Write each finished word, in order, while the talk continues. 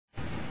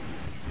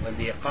when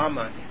the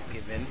iqama is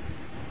given,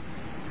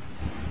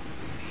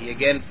 he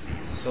again,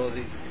 so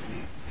the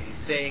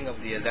saying of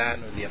the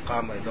adhan or the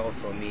iqama, it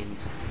also means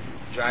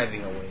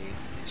driving away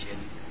the jinn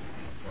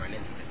for an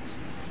instant.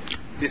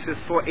 This is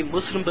for a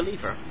Muslim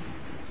believer.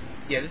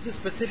 Yeah, this is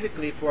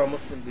specifically for a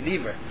Muslim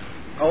believer.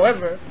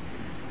 However,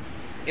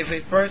 if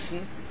a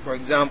person, for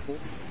example,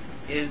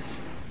 is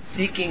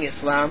seeking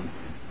Islam,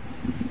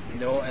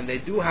 and they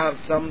do have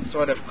some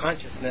sort of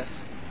consciousness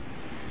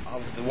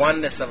of the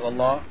oneness of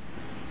Allah,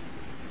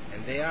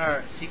 and they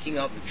are seeking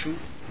out the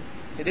truth,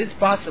 it is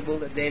possible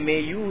that they may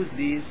use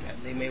these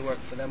and they may work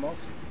for them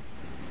also.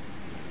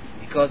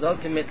 Because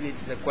ultimately it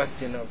is a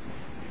question of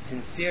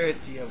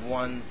sincerity of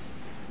one's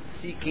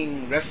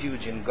seeking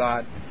refuge in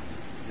God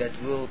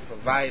that will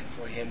provide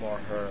for him or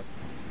her,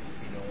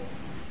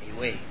 a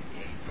way,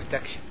 a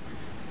protection.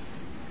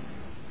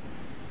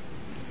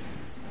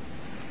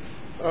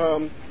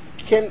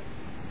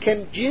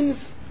 Can jinns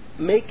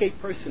make a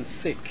person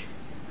sick,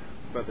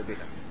 Brother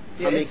Bilal?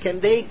 Yes. I mean,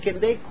 can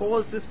they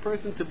cause this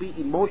person to be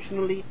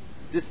emotionally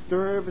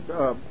disturbed,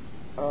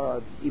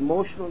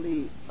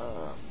 emotionally,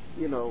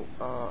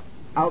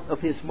 out of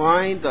his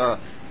mind?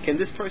 Can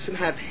this person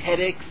have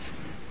headaches?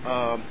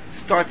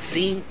 Start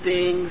seeing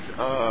things?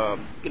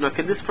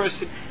 Can this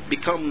person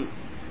become,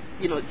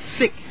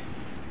 sick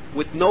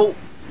with no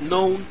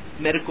known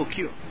medical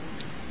cure?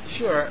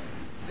 Sure.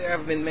 There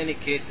have been many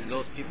cases.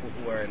 Those people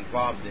who are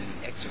involved in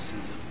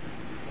exorcism,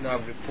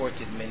 I've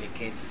reported many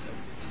cases of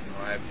this.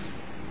 I've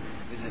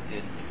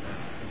visited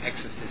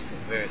exorcists in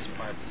various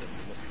parts of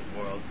the Muslim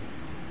world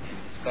and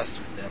discussed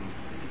with them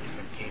the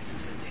different cases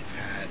that they've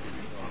had,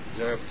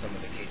 observed some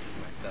of the cases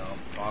myself,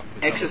 talked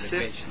with some of the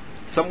patients.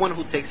 Someone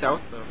who takes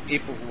out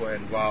people who are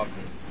involved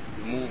in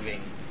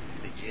removing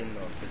the jinn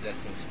or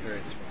possessing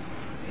spirits from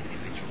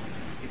individuals.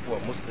 People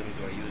who are Muslims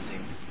who are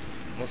using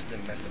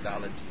Muslim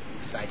methodology,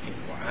 reciting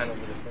Quran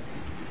over the person.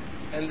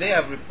 And they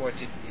have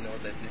reported,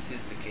 that this is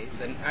the case.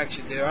 And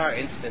actually there are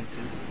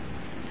instances,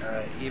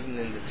 even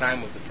in the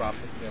time of the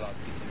Prophet, may Allah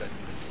peace and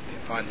blessings be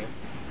upon him,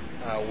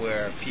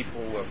 where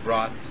people were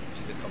brought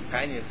to the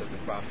companions of the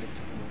Prophet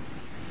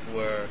who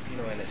were,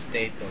 in a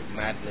state of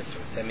madness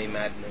or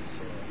semi-madness,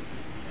 or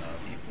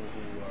people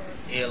who were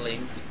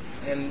ailing,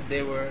 and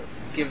they were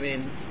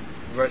given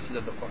verses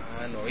of the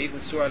Quran, or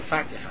even Surah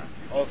Al-Fatiha,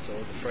 also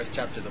the first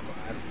chapter of the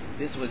Quran.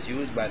 This was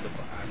used by the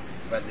Quran,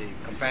 by the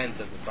companions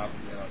of the Prophet,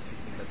 may Allah peace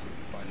and blessings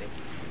be upon him,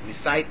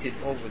 recited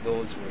over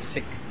those who were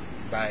sick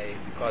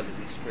because of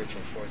these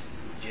spiritual forces,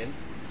 jinn,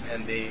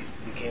 and they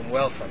became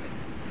well from it.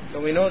 So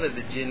we know that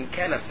the jinn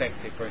can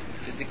affect a person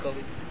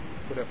physically,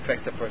 could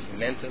affect a person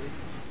mentally.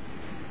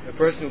 A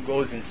person who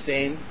goes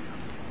insane,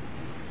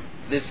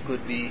 this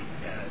could be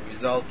a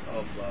result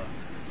of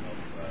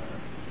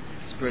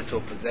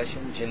spiritual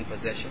possession, jinn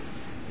possession.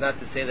 Not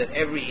to say that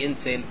every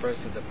insane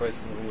person is a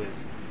person who is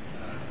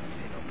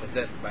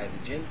possessed by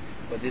the jinn,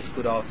 but this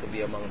could also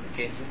be among the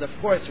cases. Of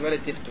course,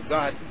 relative to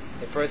God,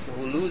 a person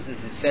who loses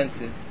his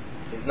senses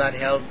is not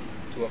held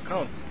to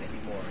account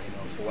anymore,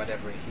 for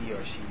whatever he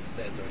or she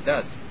says or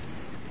does.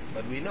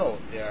 But we know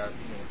there are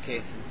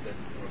cases that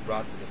were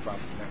brought to the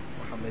Prophet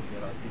Muhammad, may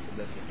Allah peace and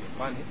blessings be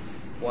upon him.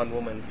 One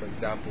woman, for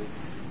example,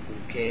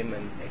 who came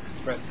and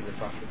expressed to the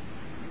Prophet,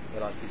 may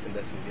Allah peace and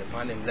blessings be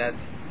upon him, that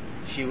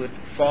she would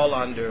fall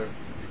under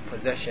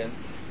possession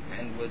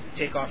and would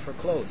take off her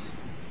clothes.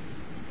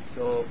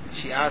 So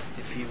she asked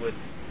if he would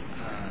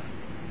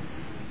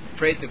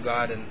pray to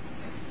God and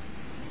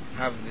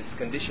have this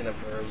condition of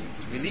her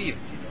relieved,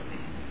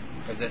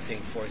 the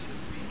possessing forces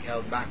being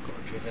held back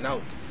or driven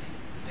out.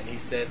 And he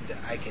said,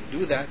 I can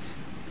do that,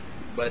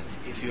 but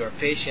if you are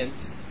patient,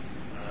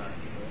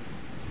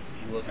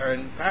 you will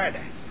earn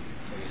paradise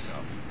for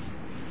yourself.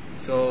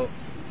 So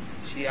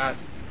she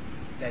asked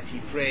that he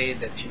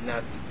prayed that she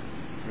not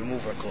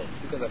remove her clothes,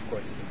 because of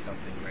course it is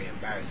something very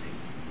embarrassing.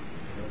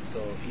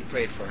 So he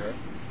prayed for her,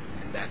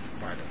 and that's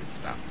part of it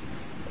stopped.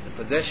 But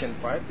the possession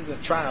part is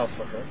a trial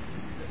for her,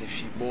 that if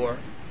she bore,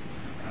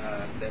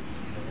 that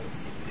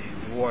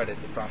the reward that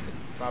the Prophet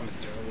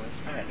promised her was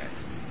paradise.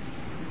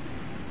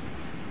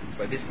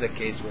 But this is a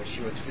case where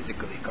she was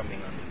physically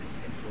coming under this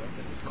influence,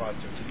 and it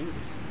caused her to do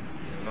this.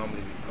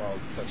 Normally we call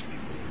such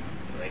people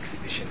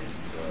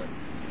exhibitionists or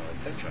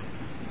etc.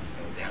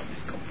 They have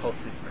this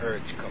compulsive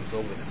urge comes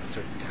over them at a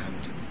certain time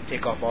to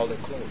take off all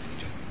their clothes and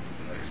just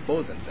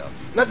expose themselves.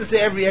 Not to say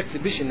every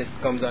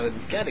exhibitionist comes under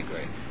this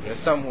category. There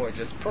are some who are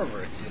just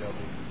perverts, who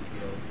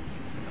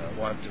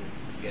want to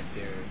get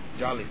their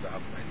jollies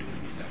off by doing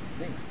these type of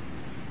things.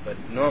 But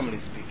normally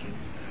speaking,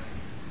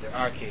 there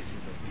are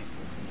cases of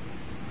people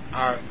who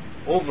are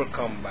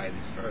overcome by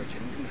this urge,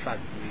 and in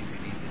fact we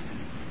believe this is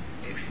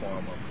a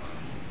form of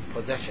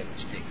possession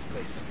which takes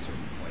place at a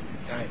certain point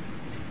in time.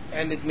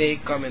 And it may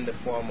come in the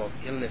form of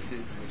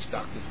illnesses which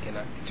doctors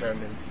cannot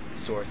determine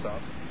the source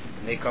of.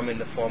 It may come in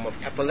the form of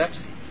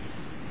epilepsy,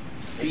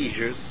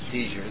 seizures,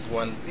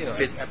 one,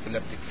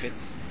 epileptic fits.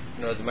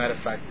 As a matter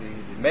of fact,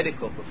 the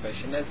medical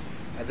profession has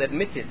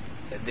admitted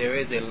that there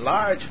is a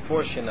large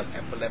portion of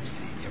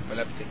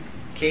epileptic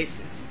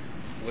cases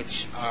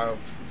which are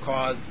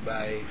caused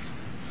by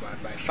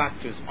by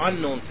factors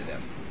unknown to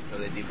them. So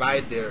they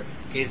divide their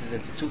cases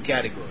into two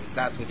categories: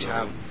 that which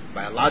have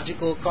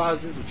biological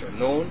causes, which are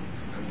known,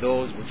 and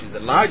those, which is the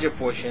larger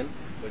portion,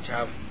 which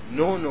have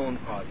no known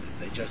causes.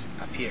 They just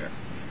appear.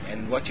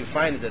 And what you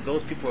find is that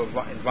those people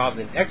involved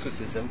in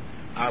exorcism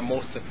are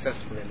most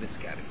successful in this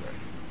category.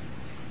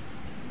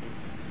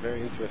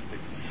 Very interesting.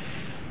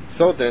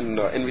 So then,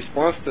 in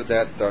response to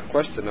that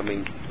question, I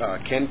mean,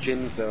 can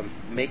jinns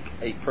make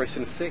a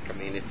person sick? I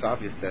mean, it's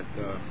obvious that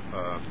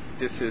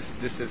this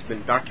has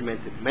been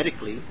documented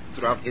medically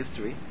throughout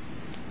history,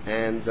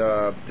 and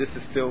this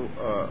is still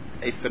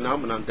a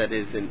phenomenon that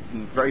is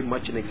very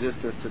much in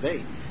existence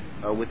today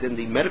within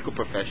the medical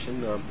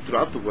profession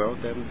throughout the world,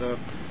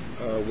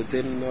 and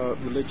within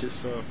religious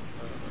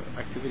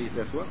activities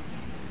as well.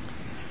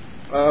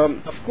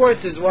 Of course,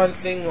 there's one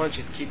thing one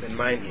should keep in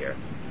mind here,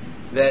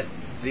 that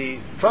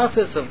the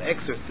process of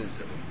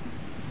exorcism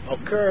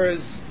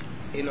occurs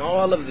in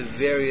all of the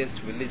various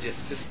religious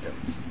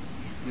systems.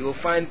 You will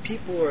find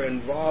people who are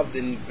involved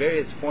in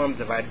various forms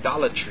of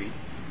idolatry,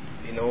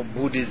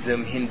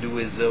 Buddhism,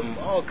 Hinduism,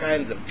 all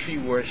kinds of tree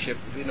worship,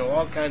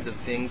 all kinds of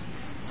things,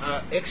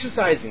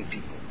 exorcising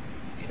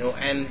people,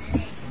 and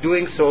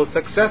doing so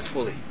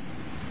successfully.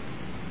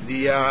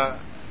 The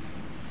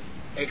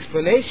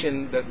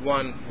explanation that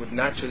one would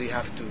naturally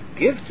have to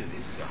give to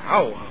this,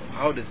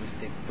 how does this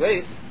take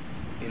place?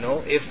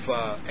 If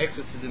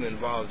exorcism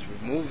involves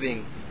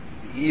removing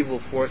the evil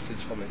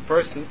forces from a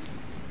person,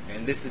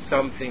 and this is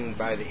something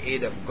by the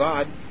aid of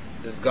God,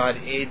 does God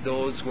aid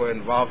those who are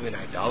involved in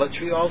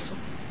idolatry also?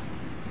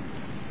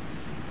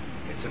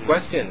 It's a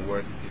question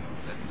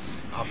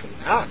that's often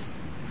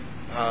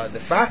asked.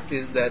 The fact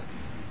is that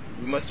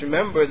we must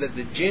remember that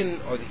the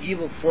jinn or the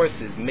evil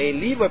forces may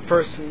leave a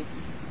person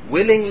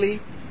willingly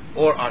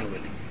or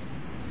unwillingly.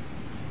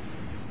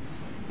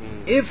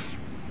 If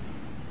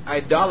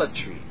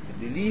idolatry,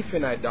 the belief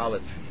in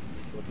idolatry,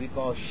 what we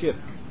call shirk,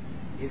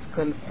 is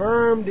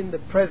confirmed in the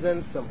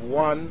presence of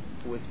one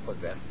who is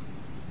possessed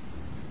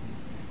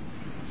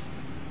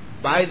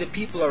by the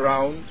people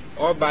around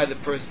or by the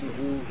person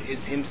who is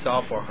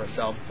himself or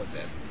herself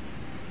possessed,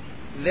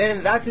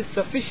 then that is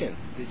sufficient.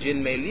 The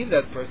jinn may leave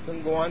that person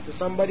and go on to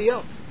somebody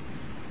else.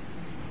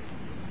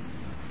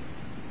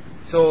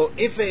 So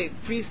if a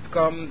priest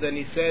comes and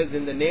he says,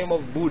 in the name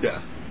of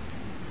Buddha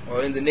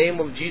or in the name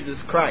of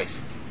Jesus Christ,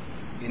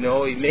 he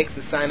makes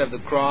the sign of the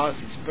cross,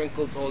 he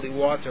sprinkles holy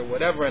water,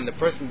 whatever, and the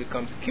person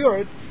becomes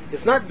cured,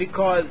 it's not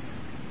because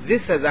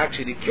this has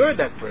actually cured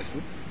that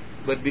person,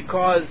 but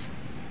because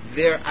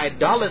their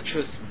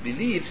idolatrous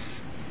beliefs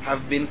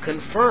have been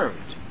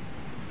confirmed.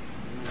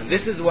 And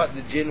this is what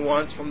the jinn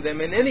wants from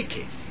them in any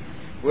case.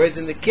 Whereas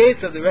in the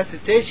case of the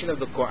recitation of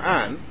the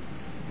Quran,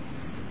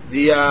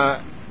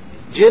 the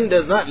jinn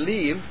does not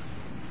leave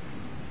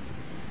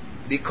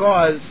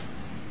because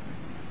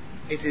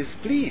it is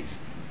pleased.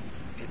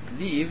 It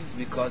leaves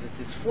because it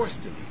is forced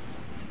to leave.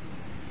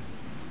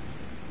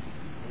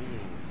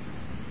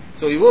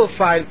 So you will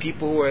find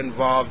people who are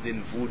involved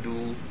in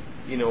voodoo,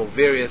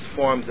 various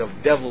forms of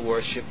devil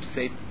worship,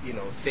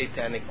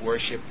 satanic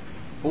worship,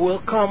 who will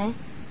come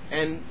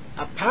and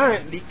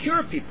apparently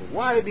cure people.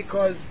 Why?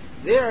 Because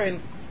they are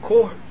in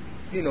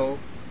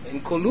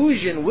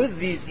collusion with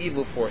these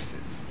evil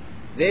forces.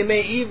 They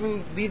may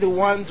even be the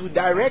ones who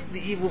direct the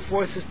evil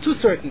forces to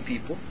certain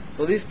people.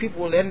 So these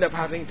people will end up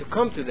having to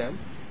come to them,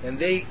 and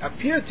they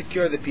appear to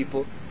cure the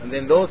people, and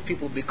then those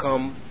people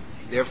become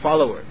their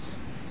followers.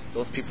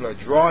 Those people are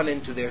drawn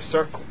into their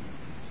circle.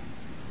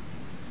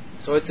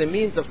 So it's a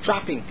means of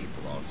trapping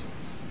people also.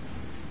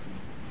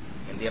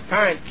 And the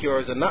apparent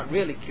cures are not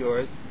really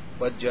cures,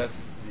 but just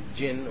the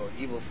jinn or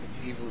evil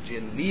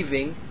jinn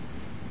leaving,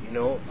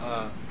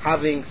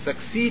 having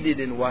succeeded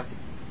in what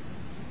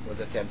it was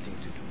attempting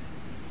to do.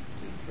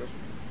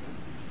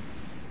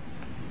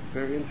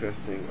 Very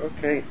interesting.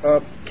 Okay.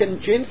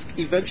 Can jinns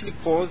eventually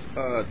cause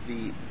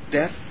the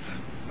death,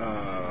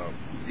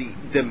 the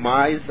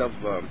demise of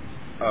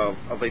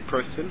a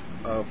person,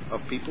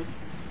 of people?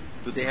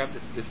 Do they have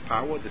this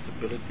power, this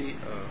ability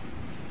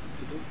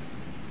to do?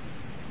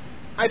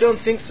 I don't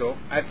think so.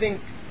 I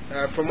think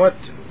from what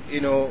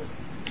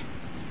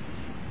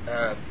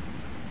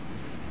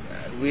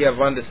we have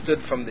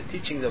understood from the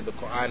teachings of the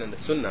Quran and the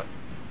Sunnah,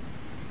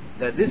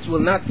 that this will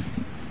not,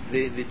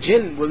 the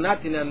jinn will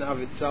not in and of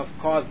itself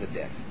cause the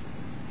death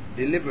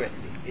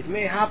deliberately. It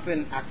may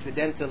happen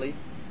accidentally,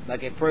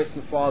 like a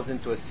person falls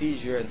into a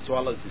seizure and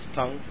swallows his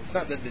tongue. It's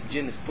not that the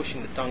jinn is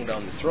pushing the tongue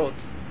down the throat,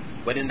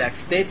 but in that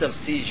state of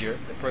seizure,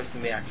 the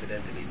person may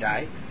accidentally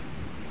die.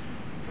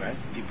 Right?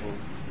 People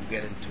who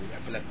get into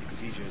epileptic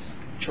seizures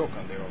choke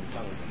on their own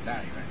tongues and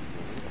die.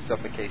 Right?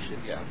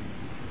 Suffocation. Yeah.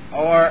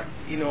 Or,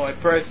 a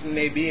person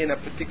may be in a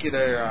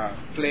particular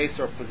place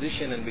or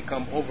position and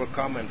become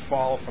overcome and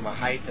fall from a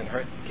height and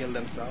kill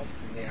themselves.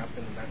 It may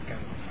happen in that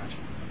kind of a fashion.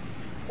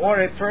 Or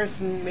a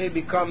person may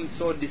become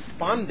so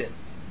despondent,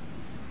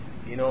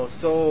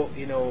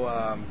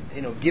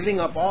 giving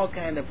up all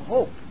kind of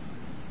hope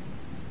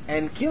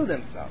and kill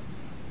themselves.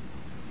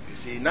 You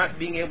see, not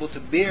being able to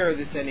bear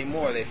this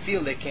anymore. They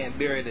feel they can't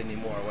bear it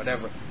anymore, or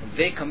whatever. And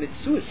they commit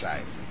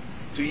suicide.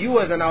 To you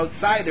as an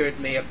outsider, it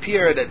may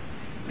appear that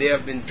they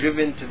have been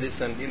driven to this,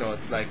 and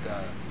it's like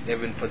they've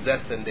been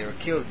possessed and they were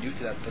killed due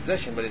to that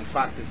possession. But in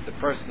fact, it's the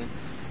person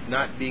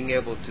not being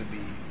able to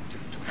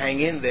hang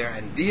in there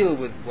and deal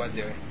with what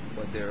they're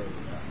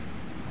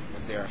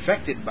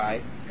affected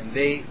by, and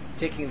they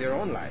taking their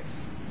own lives.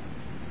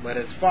 But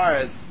as far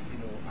as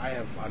I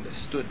have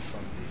understood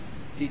from the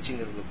teaching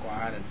of the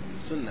Quran and from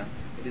the Sunnah,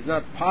 it is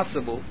not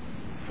possible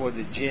for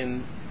the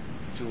jinn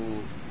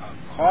to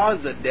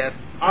cause a death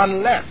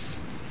unless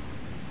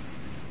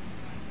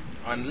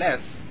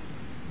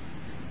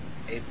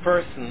a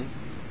person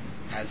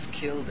has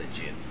killed a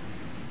jinn.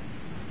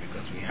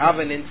 Because we have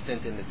an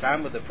instant in the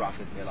time of the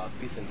Prophet, may Allah's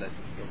peace and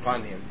blessings be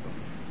upon him,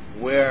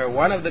 where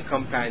one of the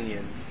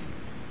companions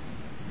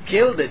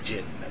killed a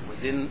jinn that was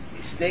in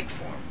a snake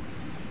form,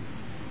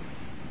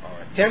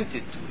 or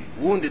attempted to. He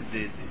wounded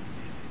the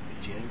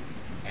jinn,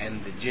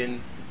 and the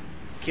jinn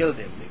killed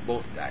him. They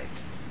both died.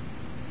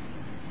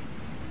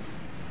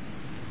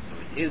 So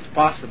it is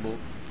possible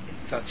in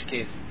such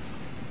cases.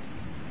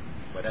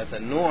 But as a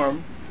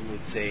norm, we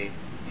would say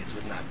it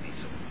would not be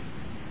so.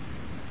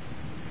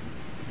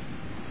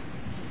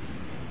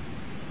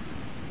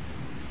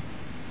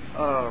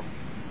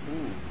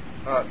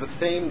 The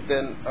same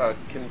then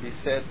can be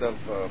said of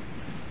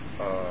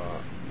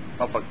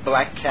a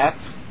black cat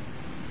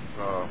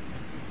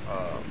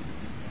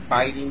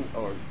biting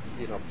or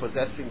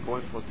possessing,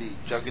 going for the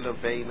jugular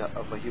vein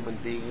of a human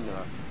being,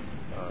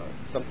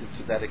 something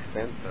to that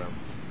extent,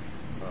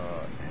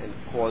 and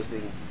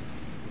causing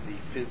the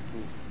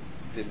physical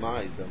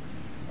demise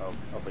of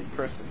a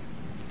person.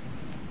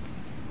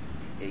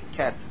 A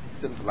cat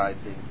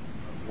symbolizing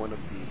one of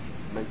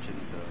the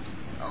mentioned.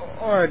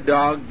 Or a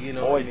dog,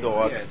 Or a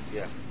dog,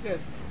 yes. Yes.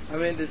 I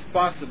mean, it's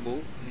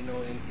possible, in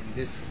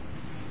this,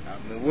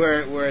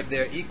 where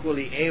they're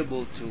equally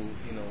able to,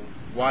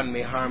 one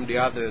may harm the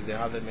other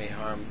may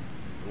harm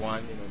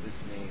one,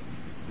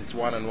 this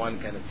one-on-one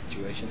kind of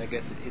situation. I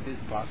guess it is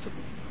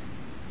possible.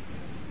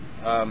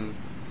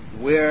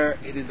 Where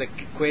it is a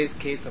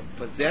case of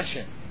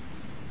possession,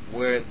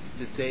 where it's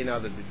to say now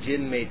that the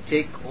jinn may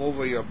take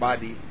over your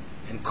body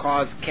and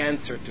cause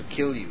cancer to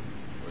kill you,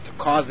 to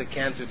cause the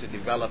cancer to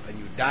develop and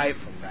you die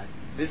from that.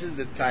 This is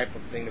the type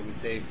of thing that we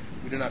say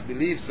we do not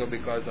believe so,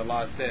 because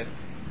Allah said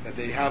that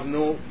they have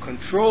no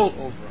control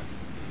over us.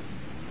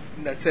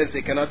 In that sense,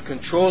 they cannot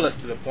control us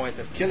to the point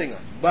of killing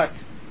us. But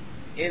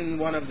in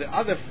one of the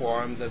other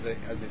forms, as a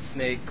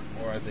snake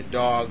or as a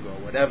dog or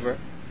whatever,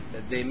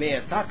 that they may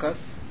attack us,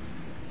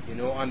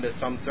 under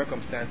some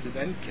circumstances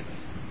and kill us,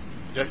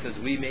 just as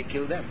we may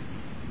kill them.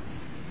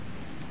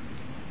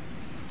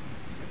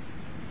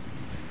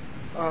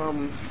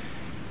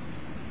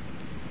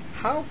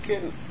 How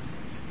can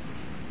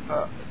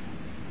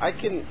I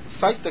can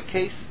cite the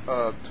case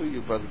to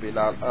you, Brother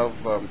Bilal,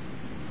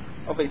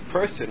 of a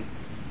person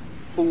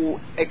who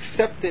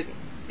accepted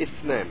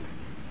Islam.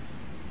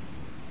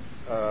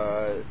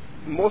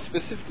 More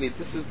specifically,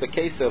 this is the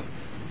case of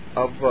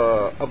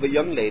a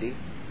young lady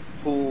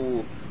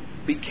who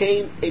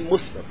became a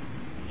Muslim.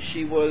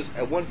 She was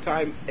at one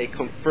time a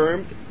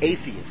confirmed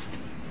atheist,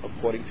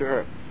 according to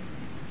her.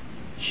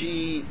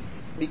 She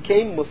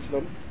became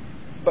Muslim.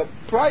 But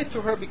prior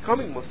to her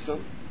becoming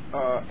Muslim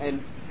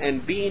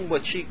and being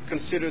what she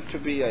considered to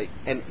be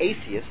an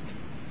atheist,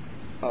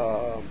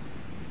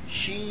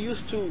 she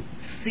used to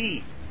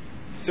see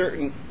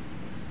certain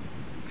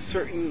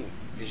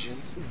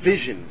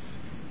visions.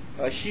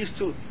 She used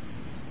to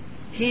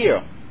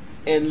hear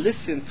and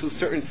listen to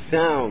certain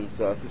sounds,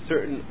 to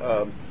certain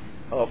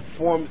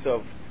forms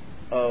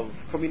of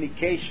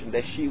communication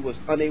that she was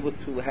unable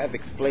to have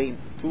explained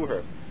to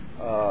her.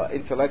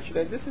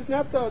 Intellectually, and this is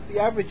not the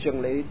average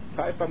young lady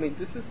type. I mean,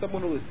 this is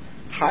someone who is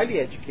highly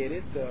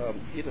educated,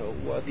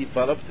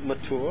 developed,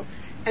 mature,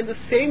 and the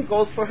same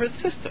goes for her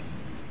sister.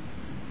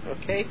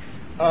 Okay,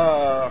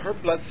 her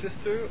blood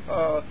sister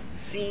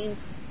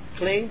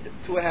claimed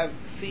to have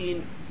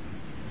seen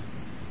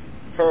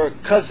her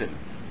cousin,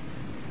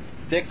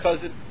 their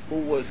cousin,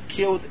 who was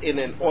killed in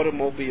an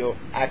automobile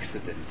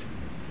accident,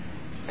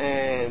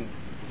 and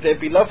their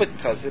beloved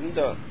cousin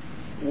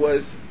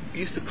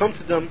used to come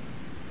to them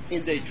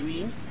in their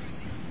dreams,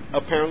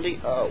 apparently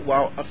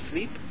while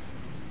asleep,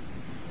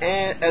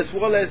 and as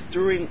well as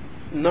during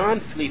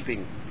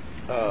non-sleeping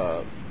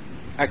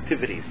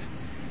activities.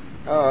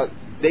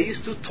 They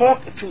used to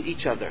talk to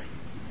each other,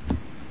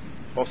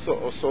 or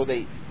so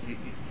they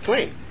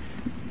claim.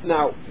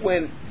 Now,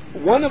 when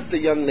one of the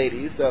young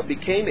ladies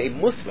became a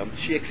Muslim,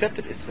 she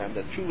accepted Islam,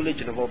 the true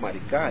religion of Almighty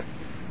God.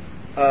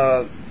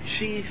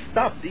 She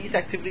stopped. These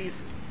activities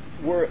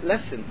were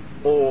lessened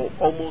or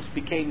almost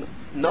became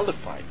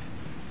nullified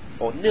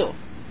or nil,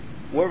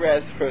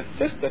 whereas her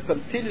sister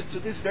continues to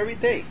this very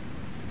day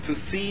to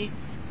see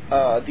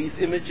these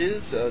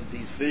images,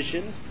 these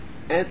visions,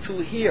 and to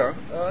hear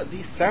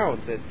these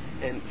sounds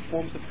and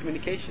forms of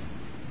communication.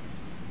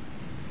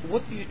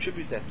 What do you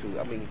attribute that to?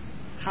 I mean,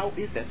 how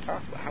is that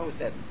possible? How is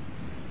that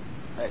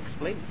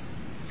explained?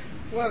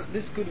 Well,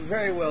 this could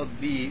very well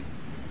be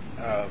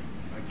a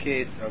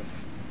case of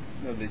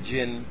the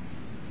jinn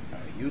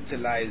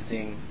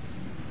utilizing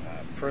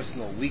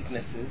personal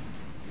weaknesses.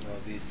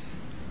 These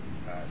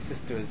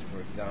sisters,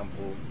 for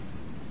example,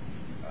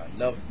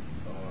 loved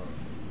or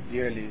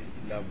dearly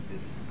loved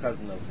this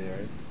cousin of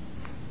theirs.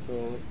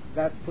 So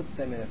that puts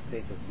them in a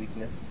state of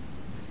weakness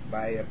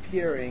by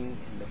appearing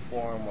in the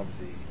form of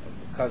the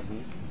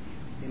cousin.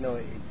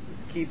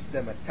 It keeps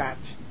them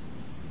attached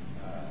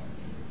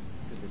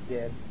to the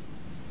dead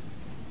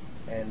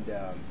and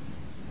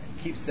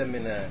keeps them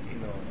in a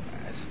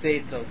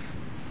state of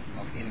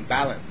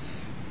imbalance,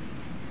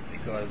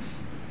 because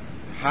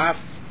half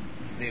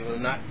they will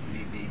not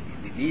be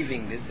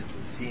believing this. It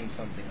will seem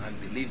something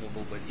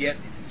unbelievable, but yet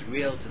it is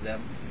real to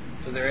them.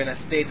 So they're in a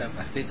state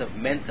of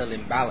mental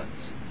imbalance,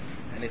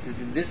 and it is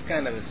in this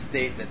kind of a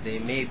state that they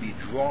may be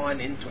drawn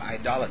into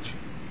idolatry.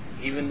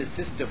 Even the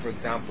sister, for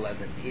example, as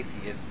an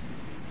atheist,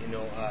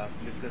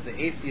 because the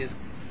atheist,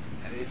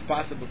 it's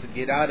possible to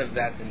get out of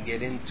that and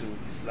get into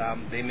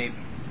Islam.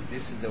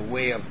 This is a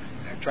way of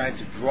trying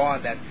to draw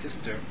that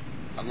sister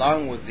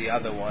along with the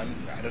other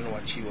one. I don't know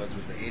what she was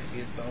the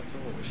atheist also,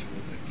 or she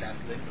was a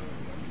Catholic, or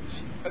what was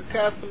she? A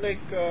Catholic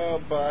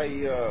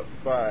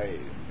by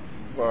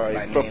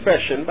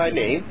profession, by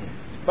name,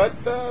 but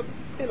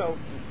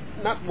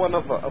not one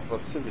of a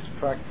serious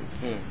practice.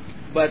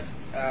 But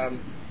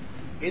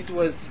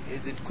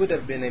it could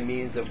have been a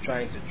means of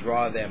trying to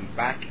draw them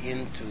back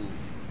into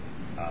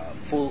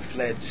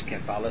full-fledged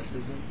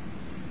Catholicism,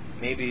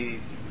 maybe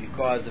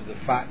because of the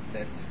fact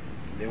that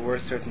there were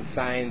certain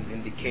signs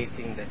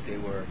indicating that they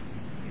were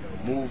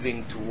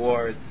moving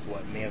towards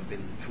what may have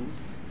been the truth.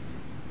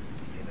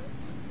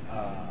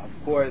 Of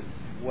course,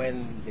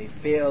 when they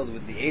failed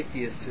with the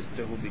atheist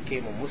sister who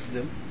became a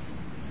Muslim,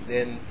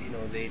 then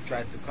they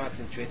tried to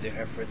concentrate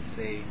their efforts,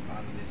 say,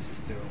 on the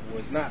sister who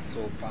was not,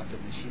 so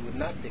possibly she would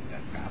not take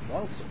that path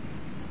also,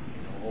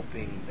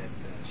 hoping that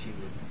she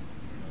would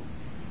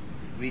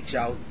reach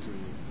out to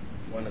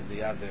one of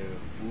the other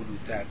voodoo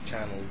type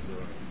channels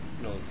or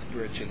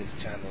spiritualist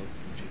channels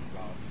which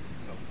involve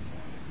some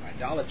form of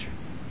idolatry.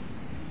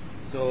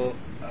 So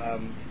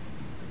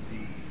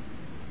the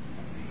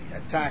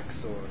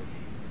attacks or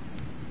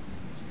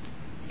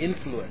the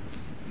influence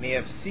may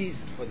have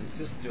ceased for the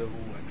sister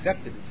who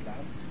accepted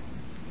Islam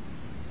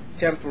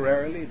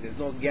temporarily. There's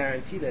no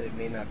guarantee that it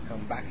may not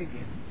come back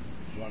again.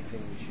 It's one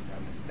thing we should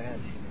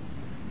understand.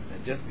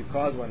 That just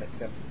because one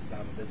accepts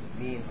Islam doesn't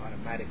mean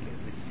automatically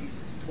it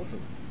ceases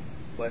totally.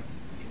 But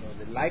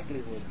the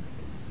likelihood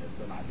is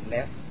a lot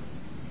less.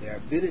 Their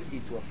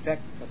ability to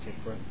affect such a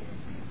person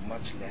is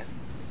much less.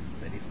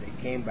 That if they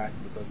came back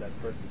because that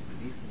person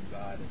believes in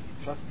God and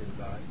they trust in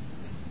God,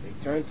 they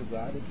turn to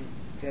God, it will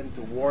tend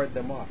to ward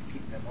them off,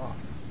 keep them off.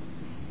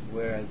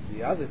 Whereas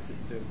the other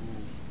sister who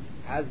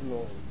has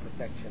no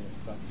protection as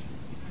such,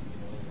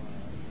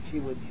 she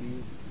would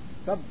be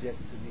subject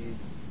to these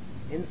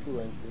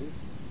influences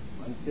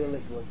until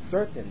it was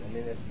certain. I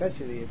mean,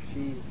 especially if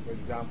she, for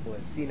example,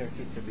 has seen her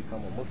sister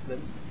become a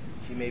Muslim,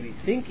 she may be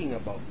thinking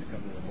about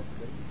becoming a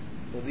Muslim.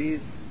 So these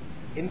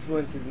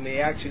influences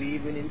may actually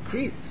even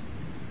increase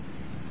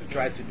to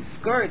try to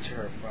discourage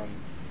her from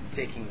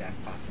taking that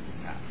possible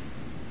path.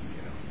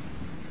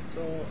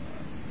 So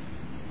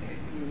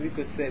we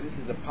could say this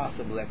is a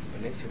possible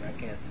explanation. I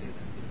can't say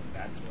that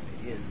that's what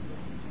it is.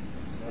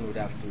 One would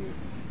have to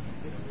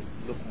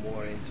look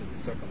more into the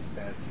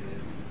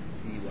circumstances,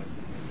 see what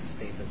the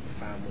state of the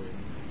family,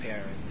 the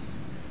parents,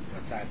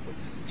 what type of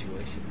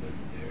situation was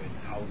there, in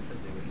the house that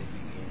they were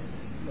living in.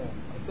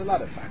 It's a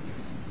lot of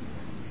factors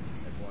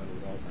that one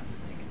would also have to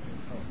take into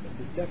account. But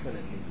it's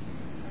definitely,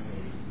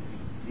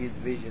 these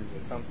visions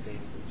are something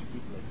which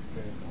people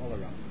experience all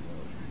around the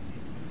world.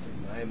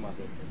 My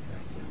mother, for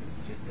example,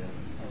 just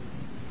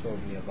told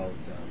me about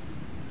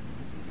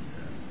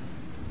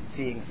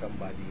seeing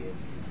somebody in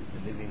the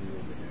living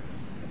room in her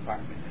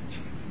apartment that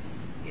she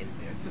was in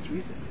there just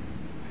recently,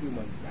 a few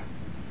months back.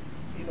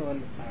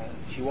 And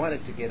she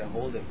wanted to get a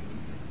hold of me,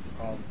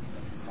 call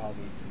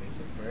me to make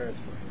some prayers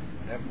for her,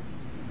 whatever.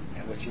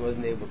 But she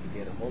wasn't able to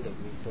get a hold of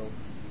me, so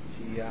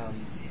she,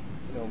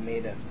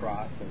 made a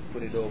cross and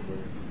put it over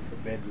her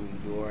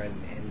bedroom door, and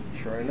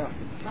sure enough,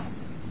 it stopped.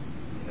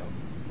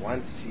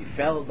 Once she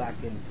fell back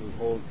into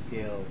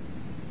whole-scale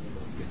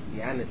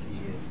Christianity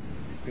and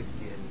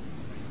Christian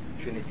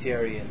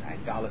Trinitarian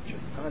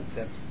idolatrous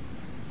concepts,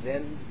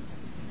 then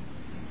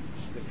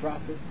the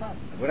process stopped.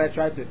 When I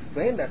tried to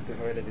explain that to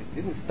her, that it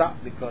didn't stop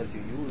because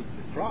you used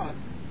the cross,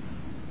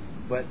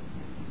 but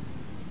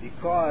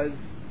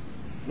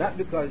not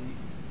because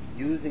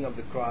using of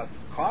the cross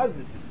caused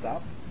it to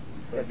stop,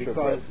 but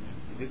because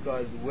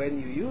when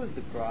you used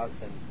the cross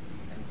and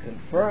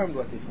confirmed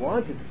what it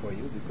wanted for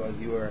you, because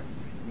you were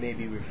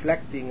maybe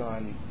reflecting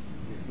on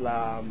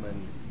Islam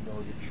and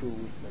the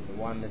truth and the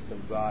oneness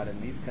of God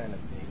and these kind of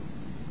things,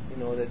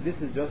 that this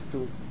is just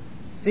to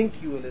sink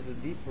you a little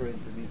deeper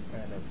into these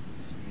kind of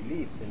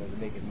beliefs, to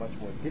make it much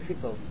more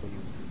difficult for you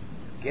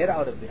to get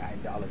out of the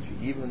idolatry,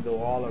 even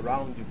though all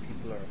around you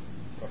people are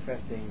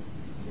professing,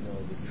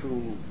 the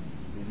true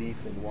belief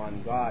in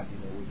one God,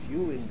 which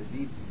you in the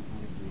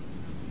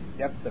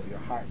depths of your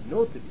heart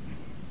know to be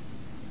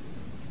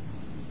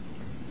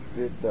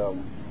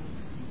true.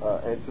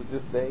 And to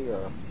this day,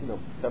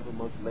 several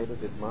months later,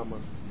 did Mama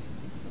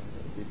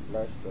be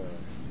blessed?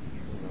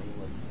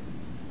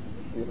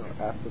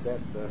 After that.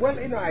 Well,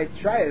 I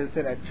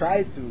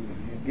tried to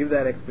give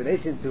that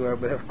explanation to her,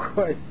 but of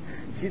course,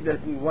 she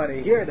doesn't want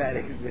to hear that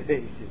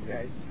explanation,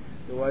 right?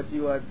 So what she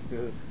wants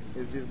to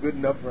is just good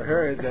enough for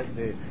her is that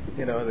the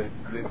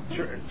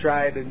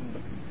tried and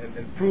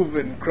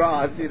proven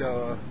cross,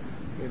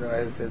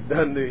 has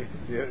done the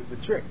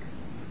trick.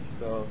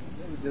 So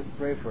just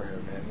pray for her,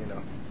 man.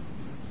 That's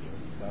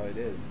how it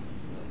is.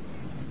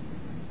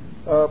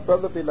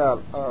 Brother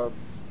Bilal,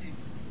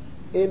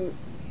 in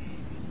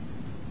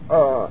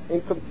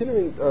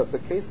considering the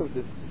case of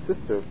this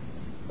sister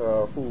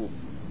who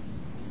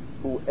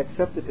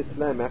accepted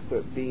Islam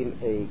after being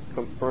a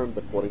confirmed,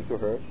 according to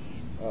her,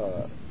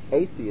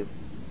 atheist,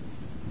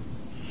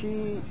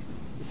 she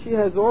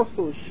has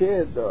also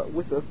shared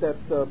with us that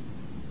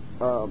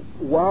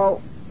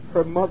while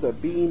her mother,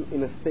 being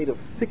in a state of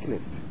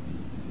sickness,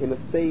 in a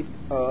state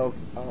of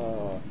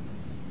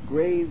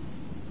grave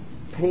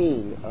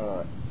pain,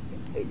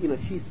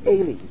 she's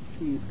ailing.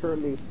 She's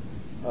currently,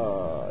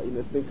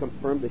 it's been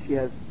confirmed that she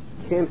has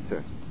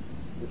cancer.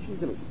 And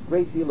she's in a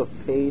great deal of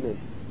pain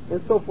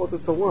and so forth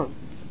and so on.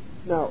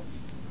 Now,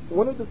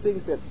 one of the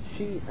things that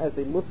she, as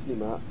a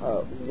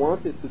Muslimah,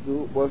 wanted to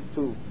do was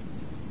to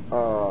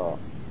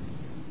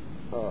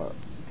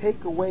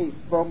take away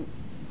from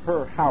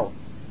her house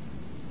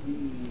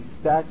the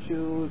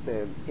statues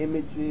and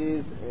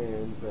images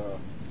and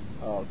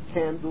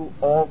candle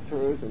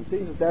altars and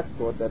things of that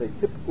sort that a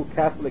typical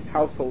Catholic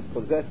household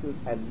possesses,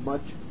 and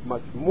much,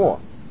 much more.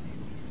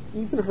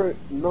 Even her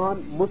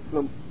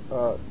non-Muslim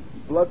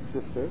blood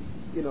sister,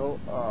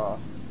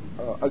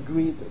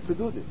 agreed to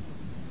do this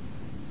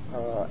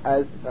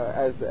as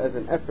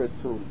an effort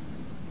to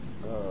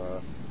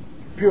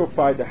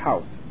purify the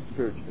house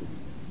spiritually.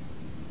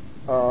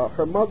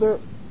 Her mother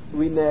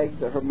reneged.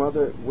 Her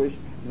mother wished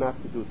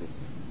not to do this.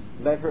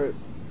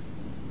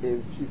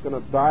 If she's going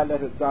to die, let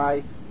her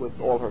die with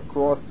all her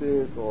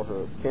crosses or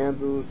her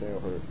candles or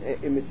her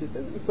images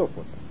and so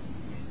forth.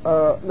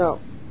 Now,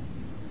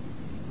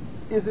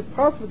 is it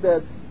possible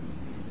that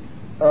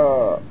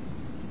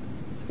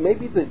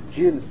maybe the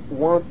jinns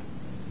want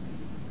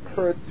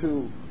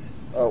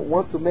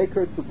to make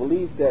her to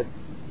believe that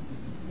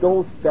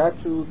those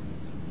statues,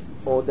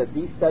 or that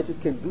these statues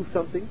can do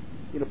something,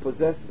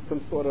 possess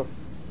some sort of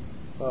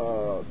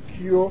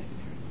cure,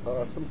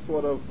 some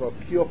sort of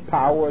pure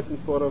power, some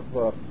sort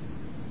of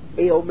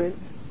ailment,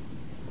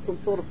 some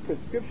sort of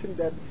prescription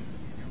that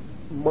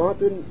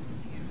modern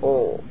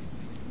or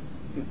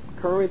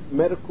current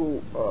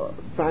medical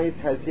science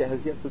has yet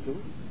to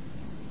do?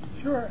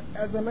 Sure.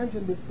 As I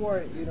mentioned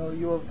before, you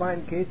will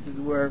find cases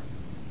where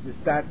the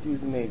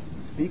statues may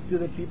speak to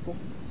the people.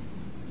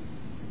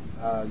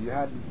 You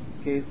had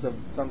a case of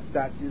some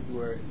statues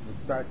where it would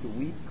start to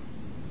weep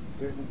at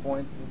certain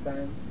points in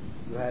time.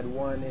 You had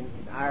one in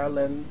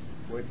Ireland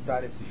where it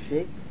started to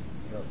shake.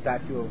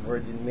 Statue of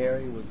Virgin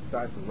Mary would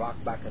start to rock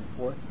back and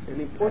forth. And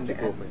in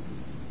Portugal,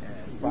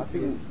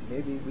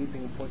 maybe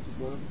weeping in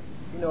Portugal.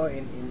 In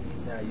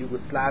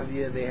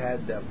Yugoslavia they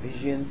had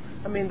visions.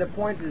 I mean, the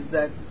point is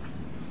that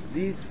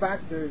these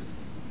factors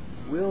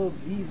will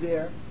be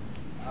there.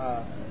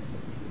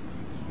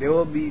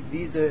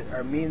 These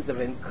are means of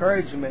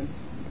encouragement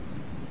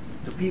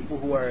to people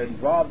who are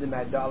involved in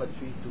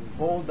idolatry to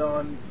hold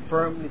on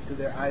firmly to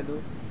their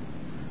idols.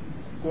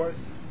 Of course,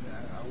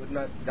 I would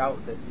not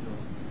doubt that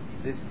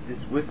this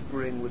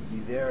whispering would be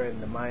there in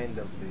the mind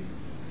of the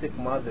sick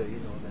mother. That if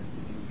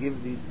you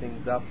give these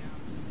things up,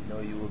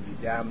 you will be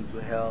damned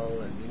to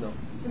hell, and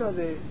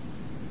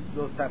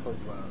those type of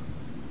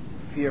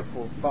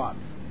fearful thoughts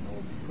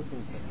will be put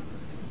into their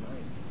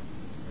mind,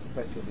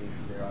 especially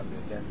if they're on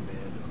their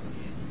deathbed or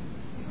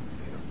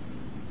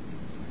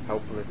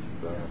helpless,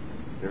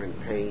 they're in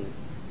pain.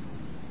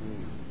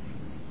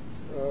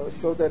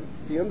 So that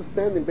the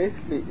understanding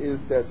basically is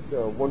that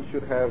one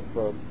should have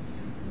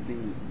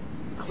the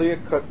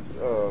clear-cut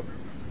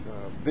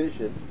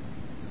vision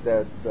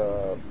that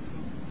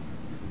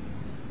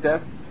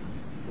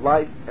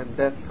life and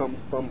death comes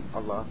from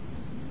Allah,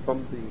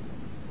 from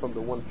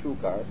the one true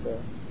God.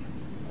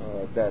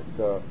 That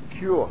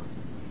cure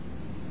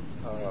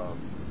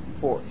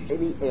for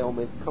any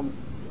ailment comes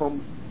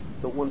from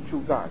the one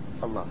true God,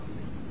 Allah,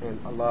 and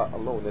Allah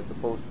alone, as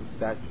opposed to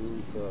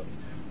statues,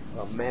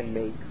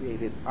 man-made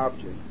created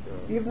objects.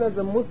 Even as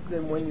a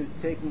Muslim, when you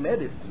take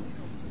medicine,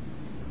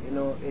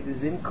 it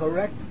is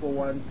incorrect for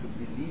one to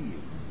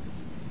believe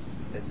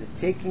that the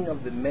taking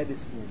of the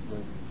medicine is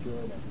going to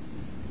cure that.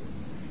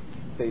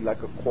 Say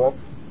like a cough,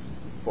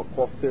 for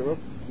cough syrup,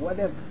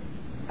 whatever,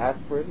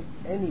 aspirin,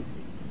 anything.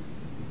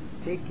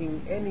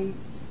 Taking any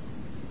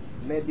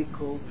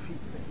medical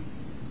treatment,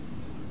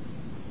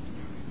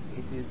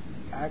 it is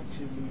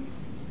actually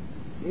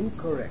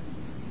incorrect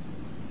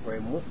for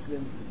a Muslim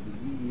to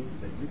believe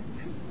that this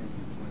treatment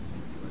is going to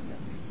cure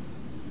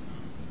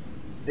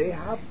they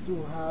have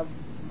to have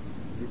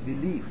the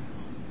belief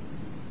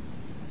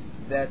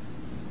that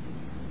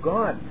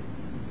God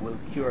will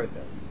cure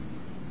them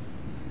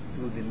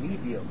through the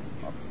medium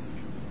of it.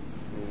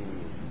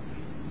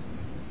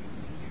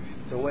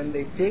 So when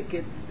they take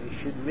it,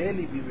 they should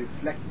really be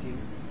reflecting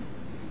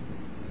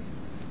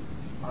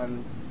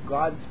on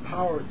God's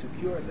power to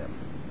cure them.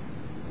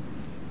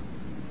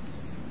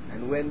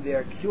 And when they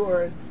are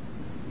cured,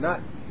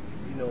 not,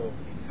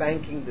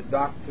 thanking the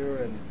doctor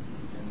and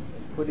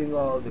putting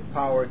all the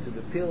power to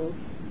the pills,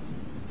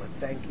 but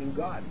thanking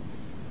God.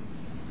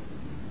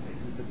 This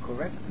is the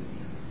correct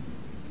belief,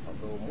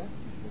 although most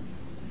people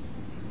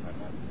are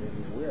not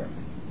really aware of it.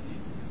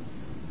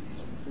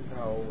 This is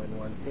how when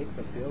one takes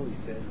a pill, he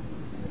says,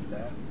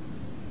 Bismillah,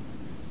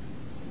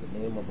 in the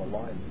name of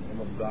Allah, in the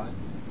name of God,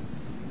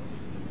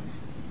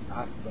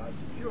 ask God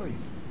to cure you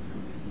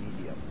through this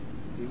medium.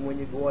 Even when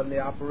you go on the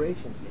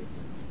operation table,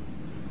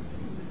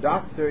 the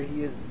doctor,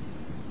 he is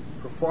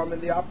performing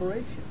the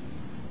operation,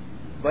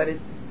 but it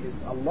is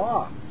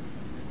Allah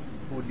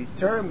who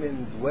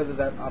determines whether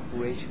that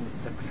operation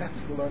is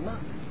successful or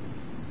not.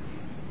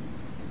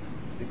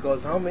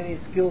 Because how many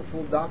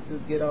skillful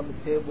doctors get on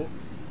the table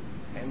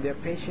and their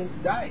patients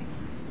die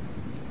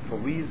for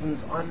reasons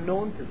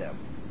unknown to them,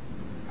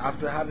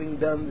 after having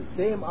done the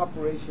same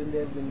operation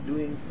they've been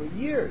doing for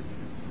years,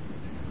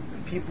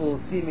 and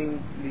people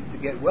seemingly to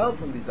get well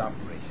from these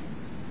operations,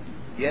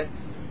 yet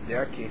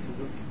there are cases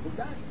where people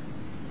die.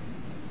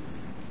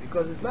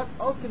 Because it's not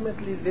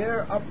ultimately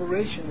their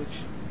operation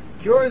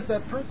which cures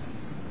that person,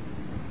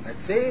 that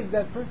saves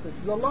that person.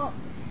 It's Allah.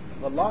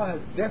 If Allah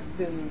has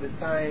destined the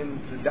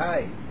time to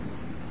die,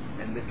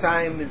 and the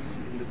time is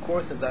in the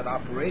course of that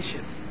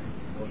operation,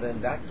 well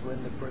then that's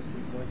when the person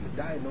is going to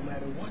die, no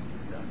matter what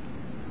is done.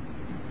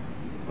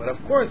 But of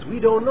course we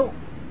don't know.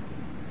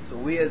 So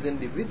we as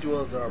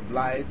individuals are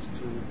obliged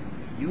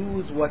to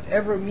use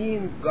whatever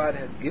means God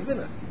has given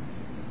us,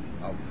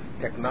 of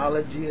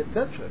technology,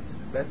 etc., to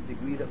the best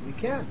degree that we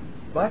can.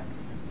 But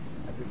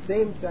at the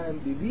same time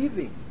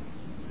believing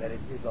that it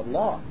is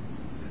Allah,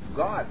 it's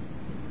God,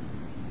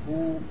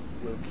 who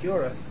will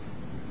cure us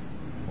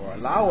or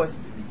allow us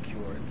to be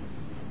cured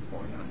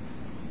or not.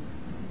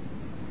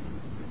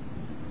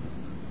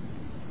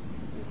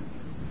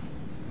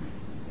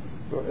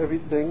 So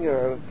everything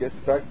gets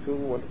back to,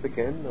 once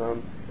again,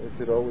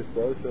 as it always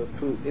does,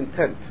 to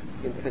intention.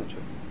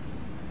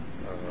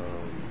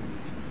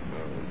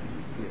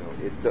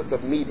 It's the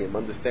medium,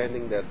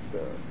 understanding that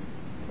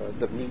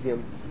the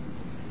medium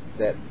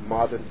that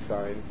modern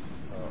science,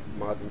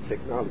 modern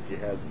technology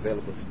has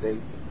available today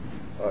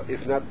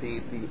is not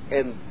the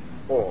end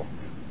all.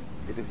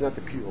 It is not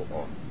the cure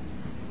all.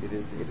 It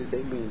is a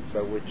means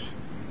by which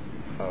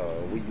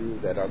we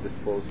use at our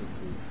disposal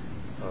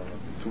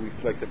to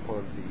reflect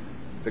upon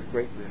the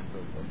greatness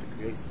of the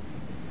Creator.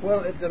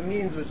 Well, it's a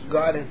means which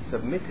God has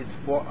submitted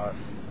for us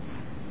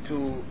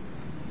to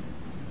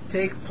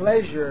take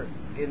pleasure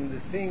in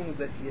the things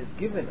that He has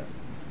given us,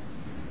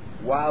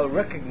 while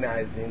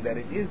recognizing that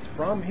it is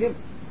from Him,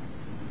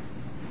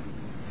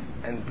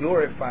 and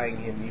glorifying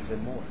Him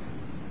even more.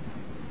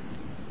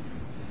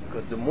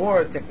 Because the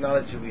more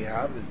technology we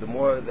have is the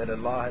more that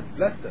Allah has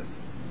blessed us,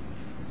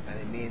 and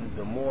it means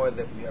the more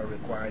that we are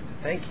required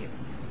to thank Him.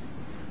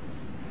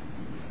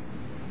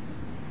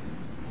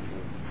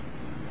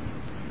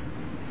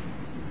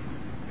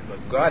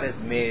 Because God has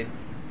made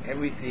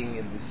everything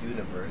in this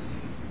universe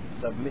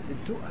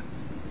submitted to us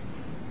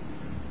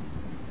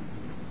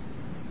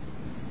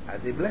as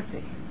a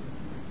blessing.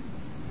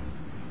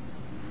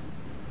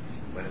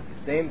 But at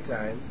the same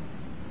time,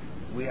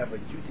 we have a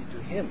duty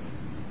to Him,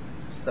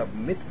 to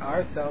submit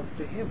ourselves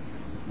to Him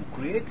who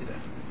created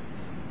us.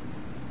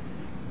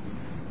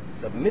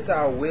 Submit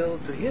our will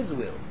to His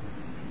will,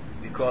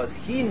 because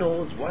He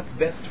knows what's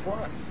best for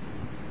us.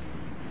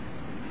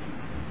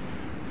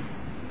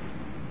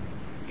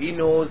 He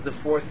knows the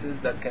forces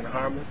that can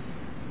harm us,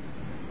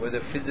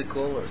 whether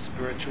physical or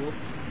spiritual,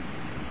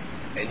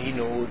 and He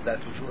knows that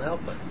which will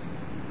help us.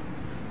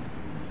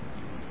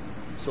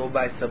 So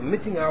by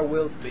submitting our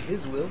wills to His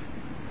will,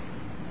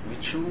 we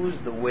choose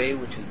the way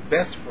which is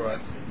best for us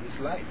in this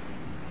life.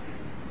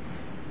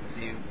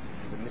 See,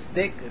 the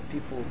mistake that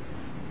people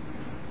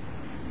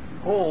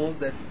hold,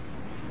 that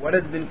what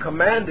has been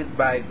commanded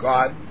by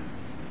God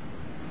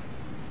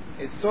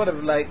is sort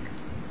of like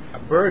a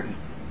burden.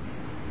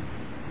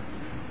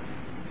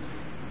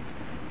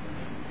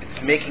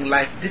 It's making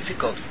life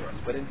difficult for us,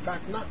 but in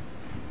fact not.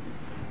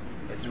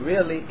 It's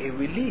really a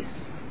release.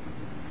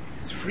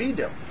 It's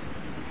freedom.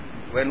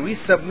 When we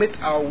submit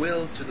our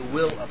will to the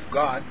will of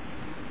God,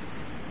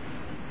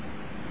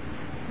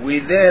 we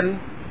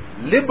then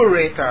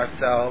liberate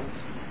ourselves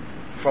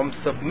from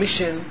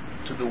submission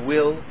to the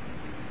will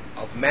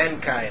of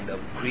mankind, of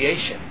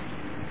creation,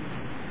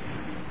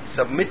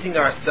 submitting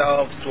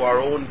ourselves to our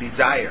own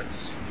desires.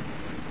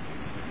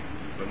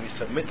 When we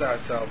submit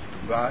ourselves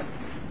to God,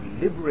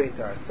 we liberate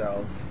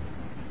ourselves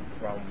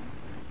from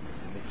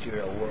the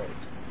material world.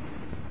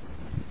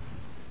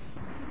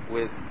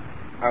 With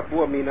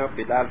Abu Amina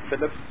Bilal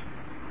Phillips,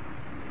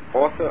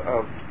 author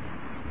of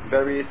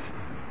various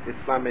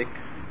Islamic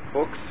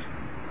books,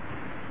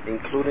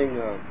 including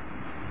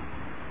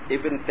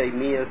Ibn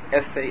Taymiyyah's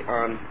essay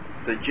on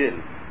the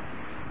jinn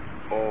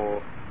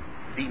or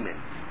demons.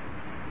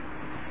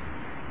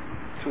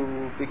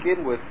 To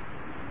begin with,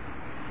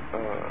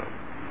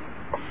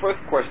 a first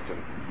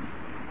question: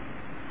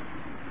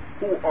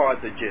 who are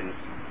the jinns,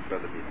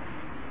 Brother Bilal?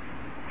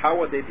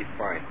 How are they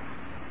defined?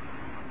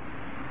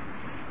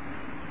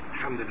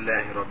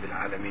 Alhamdulillah Rabbil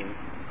Alameen,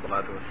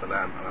 salatu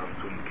wassalam ala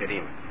Rasul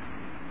Kareem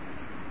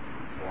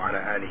wa ala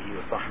alihi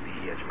wa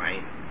sahbihi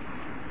ajma'in.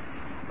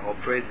 All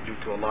praise is due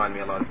to Allah, and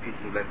may Allah's peace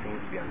and blessings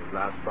be on His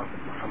last Prophet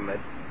Muhammad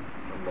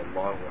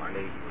sallallahu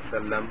alayhi wa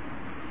sallam,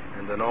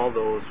 and on all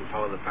those who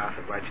follow the path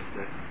of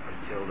righteousness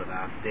until the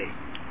last day.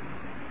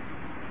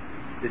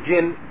 The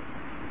jinn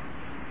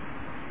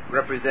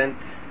represent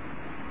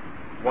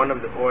one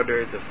of the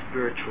orders of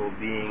spiritual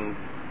beings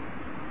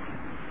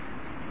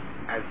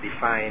as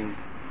defined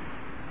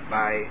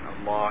by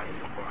Allah in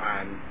the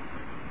Quran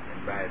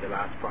and by the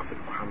last Prophet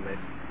Muhammad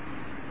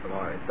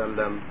sallallahu alaihi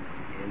wasallam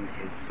in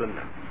his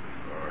Sunnah,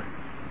 or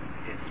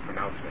his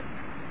pronouncements.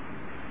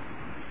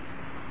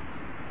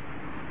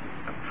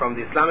 From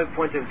the Islamic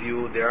point of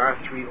view, there are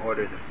three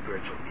orders of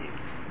spiritual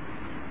beings: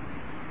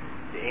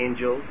 the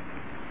angels,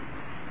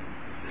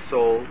 the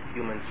soul,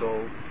 human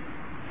souls,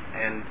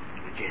 and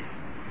the jinn.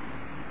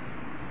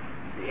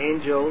 The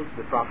angels,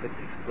 the Prophet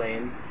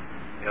explained,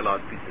 may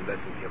Allah's peace and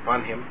blessings be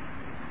upon him,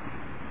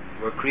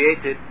 were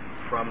created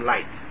from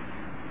light.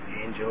 The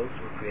angels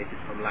were created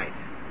from light.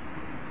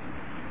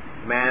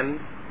 Man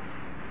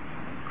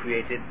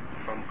created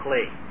from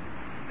clay,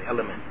 the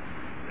element,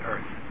 the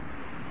earth.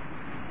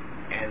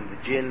 And the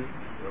jinn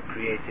were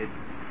created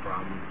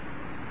from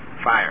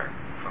fire,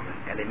 from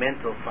an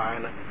elemental fire,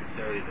 not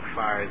necessarily the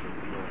fires that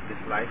we know in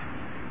this life,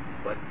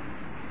 but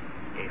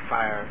a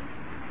fire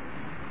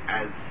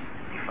as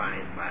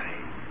defined by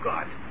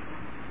God.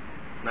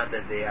 Not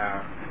that they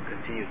are and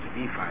continue to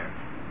be fire,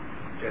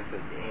 just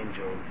as the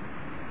angels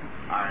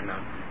are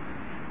not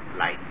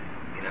light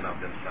in and of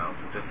themselves.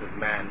 Just as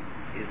man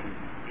isn't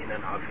in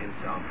and of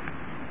himself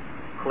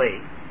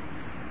clay,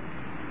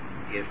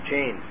 he has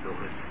changed, though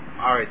his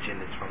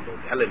origin is from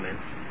those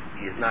elements,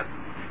 he is not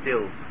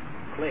still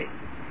clay.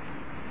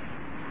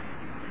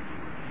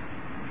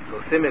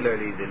 So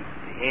similarly, the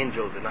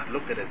angels are not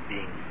looked at as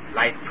being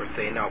light per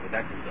se now, but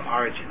that is the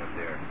origin of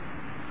their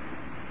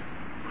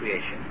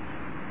creation.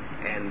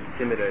 And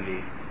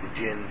similarly, the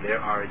jinn,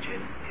 their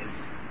origin is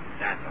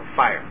that of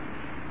fire.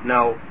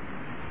 Now,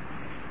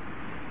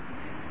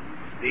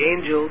 the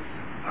angels,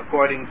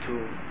 according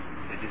to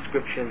the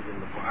descriptions in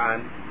the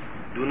Quran,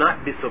 do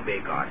not disobey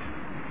God.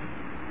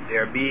 They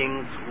are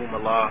beings whom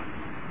Allah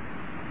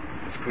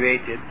has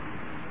created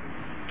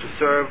to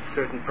serve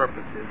certain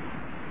purposes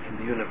in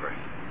the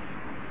universe.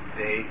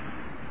 They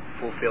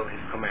fulfill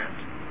His command.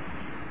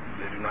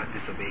 They do not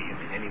disobey Him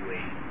in any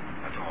way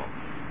at all.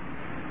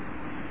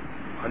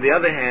 On the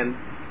other hand,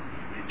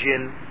 the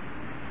jinn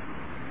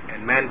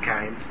and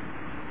mankind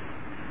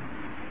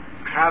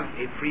have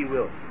a free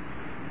will.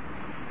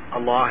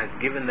 Allah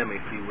has given them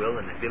a free will,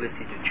 an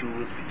ability to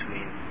choose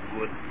between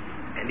good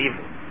and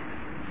evil.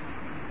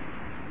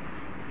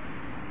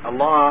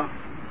 Allah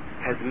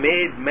has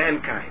made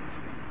mankind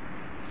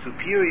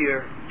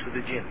superior to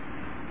the jinn.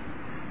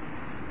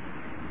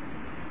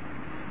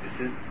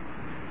 This is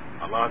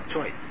Allah's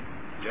choice.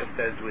 Just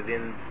as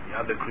within the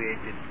other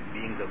created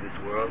beings of this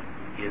world,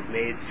 He has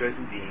made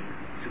certain beings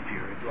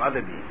superior to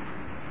other beings.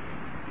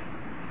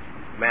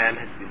 Man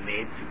has been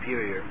made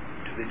superior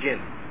to the jinn.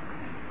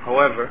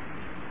 However,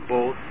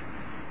 both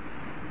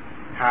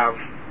have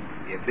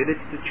the ability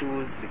to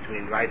choose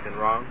between right and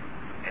wrong,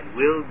 and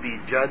will be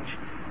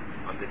judged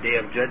on the day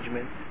of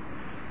judgment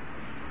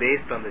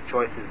based on the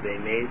choices they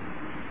made,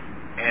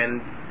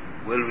 and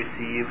will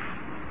receive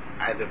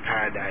either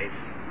paradise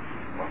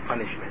or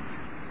punishment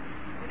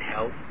in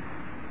hell,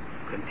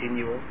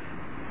 continual,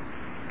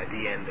 at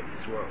the end of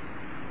this world.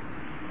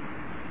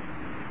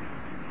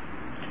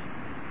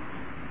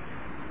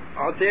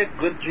 Are there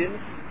good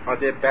jinns? Are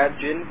there bad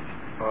jinns?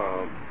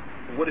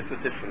 What is the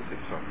difference, if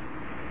so?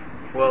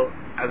 Well,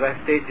 as I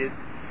stated,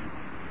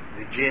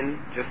 the jinn,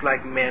 just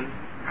like men,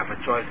 have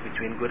a choice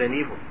between good and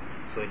evil.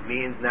 So it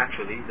means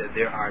naturally that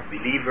there are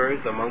believers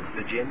amongst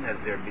the jinn as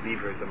there are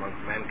believers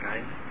amongst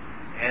mankind,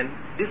 and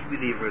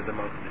disbelievers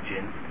amongst the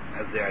jinn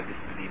as there are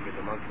disbelievers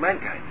amongst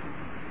mankind.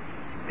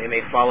 They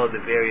may follow the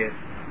various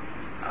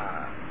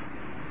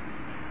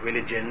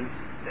religions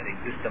that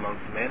exist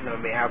amongst men, or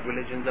may have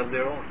religions of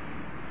their own.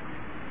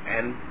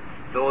 And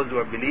those who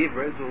are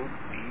believers will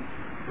be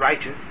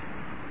righteous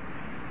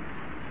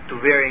to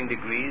varying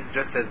degrees,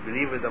 just as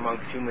believers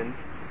amongst humans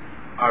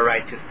are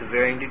righteous to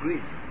varying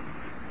degrees.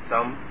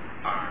 Some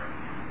are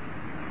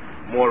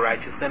more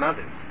righteous than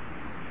others.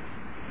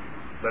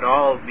 But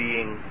all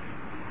being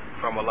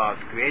from Allah's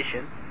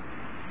creation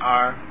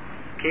are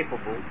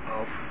capable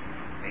of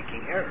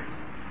making errors.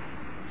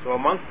 So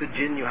amongst the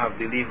jinn you have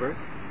believers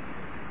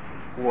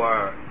who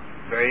are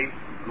very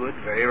good,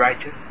 very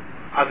righteous,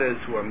 others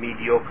who are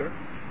mediocre,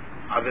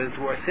 others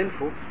who are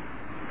sinful,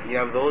 and you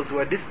have those who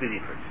are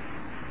disbelievers,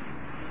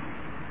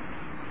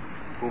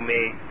 who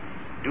may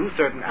do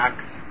certain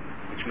acts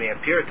which may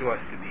appear to us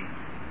to be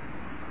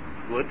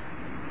good,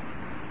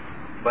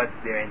 but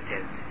their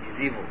intent is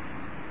evil.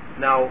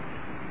 Now,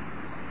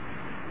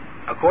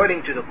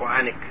 according to the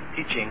Quranic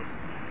teaching,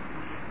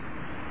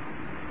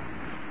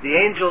 the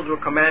angels were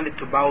commanded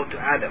to bow to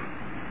Adam,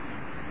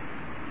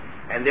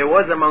 and there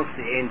was amongst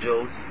the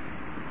angels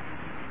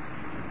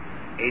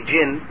a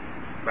jinn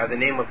by the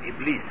name of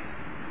Iblis,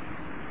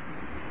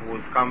 who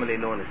was commonly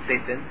known as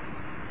Satan,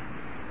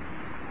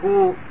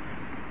 who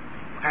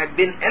had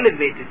been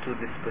elevated to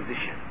this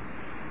position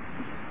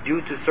due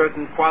to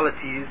certain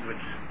qualities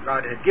which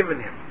God had given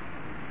him.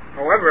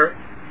 However,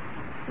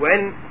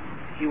 when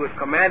he was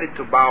commanded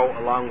to bow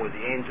along with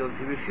the angels,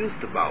 he refused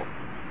to bow.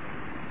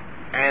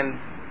 And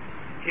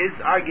his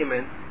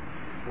argument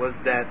was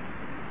that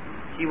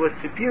he was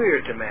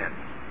superior to man,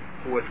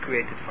 who was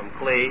created from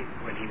clay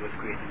when he was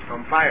created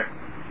from fire.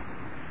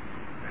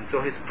 And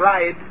so his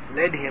pride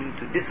led him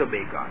to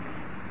disobey God.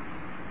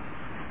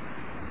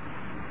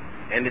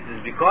 And it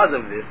is because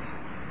of this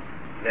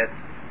that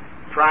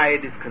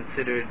pride is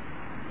considered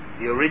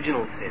the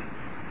original sin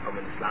from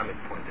an Islamic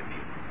point of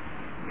view.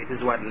 It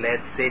is what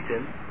led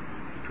Satan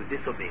to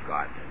disobey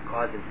God and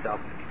cause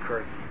himself to be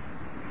cursed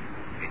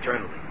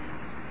eternally.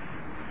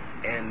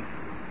 And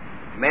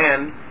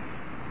man,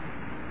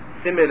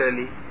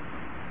 similarly,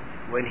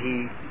 when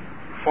he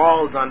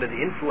falls under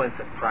the influence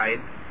of pride,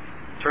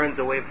 turns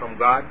away from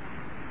God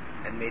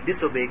and may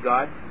disobey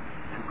God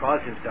and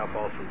cause himself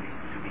also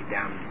to be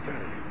damned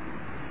eternally.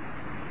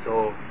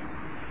 So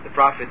the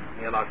Prophet,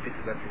 may Allah peace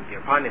and blessings be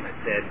upon him, had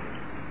said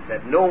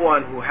that no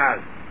one who has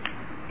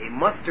a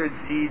mustard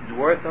seed's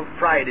worth of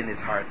pride in his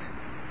heart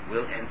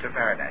will enter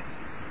paradise.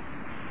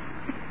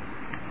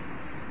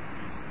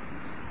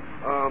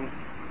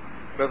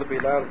 Brother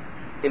Bilal,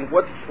 in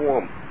what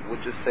form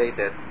would you say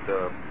that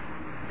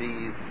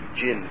these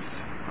jinns,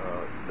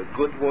 the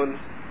good ones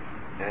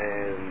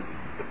and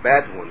the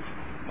bad ones,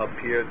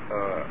 appear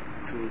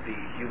to the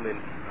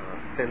human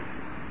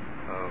senses?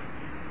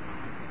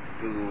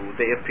 Do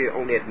they appear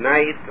only at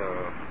night,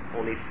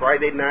 only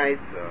Friday night,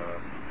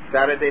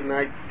 Saturday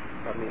night?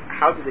 I mean,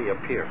 how do they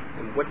appear?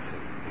 In what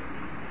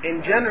sense?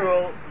 In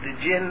general, the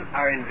jinn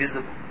are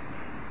invisible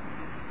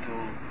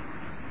to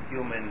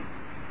human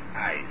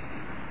eyes.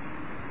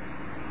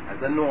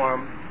 As a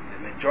norm, the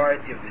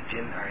majority of the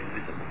jinn are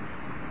invisible.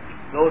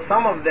 Though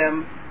some of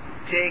them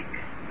take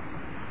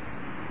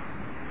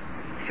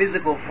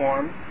physical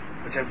forms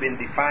which have been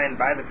defined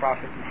by the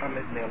Prophet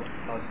Muhammad, may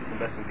Allah's peace and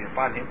blessings be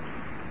upon him.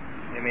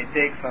 They may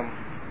take some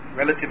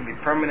relatively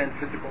permanent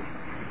physical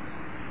forms,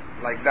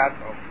 like that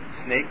of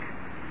snake,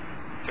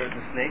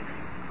 certain snakes.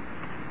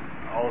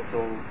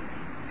 Also,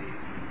 the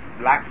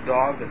black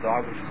dog, the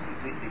dog which is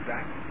completely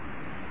black.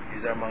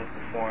 These are amongst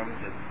the forms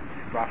that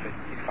the Prophet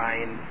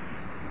defined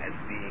as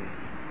being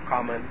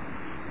common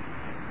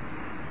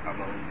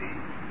among the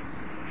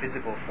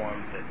physical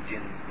forms that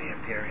jinns may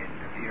appear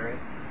in.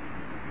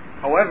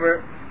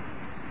 However,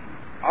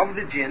 of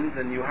the jinns,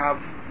 and you have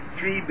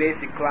three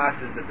basic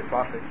classes that the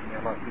Prophet, may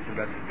Allah peace and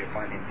blessings be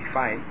upon him,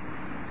 defined.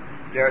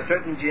 There are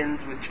certain jinns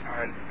which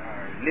are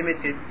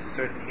limited to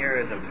certain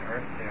areas of the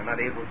earth. They are not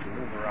able to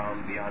move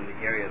around beyond the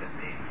area that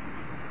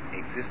they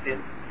exist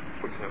in.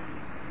 For example,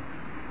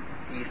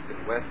 east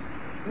and west?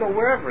 No,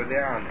 wherever they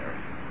are on the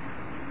earth.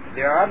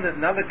 There are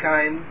another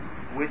kind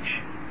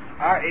which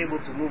are able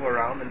to move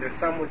around, and there's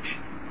some which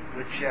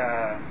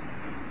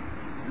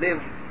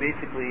live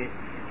basically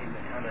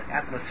on an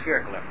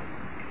atmospheric level,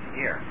 in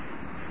the air.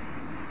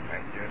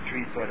 Right? There are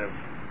three sort of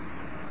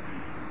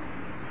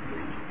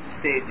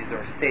stages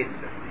or states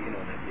that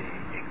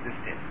they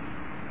exist in.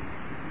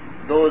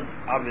 Those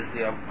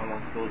obviously are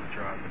amongst those which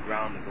are on the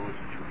ground, and those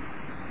which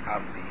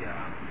have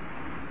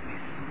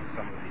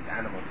some of these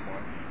animal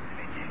forms.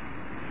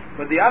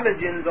 But the other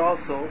jinns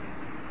also,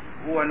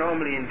 who are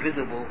normally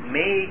invisible,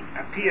 may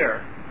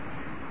appear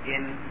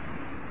in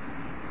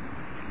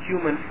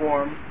human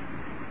form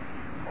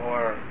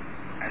or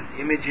as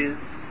images,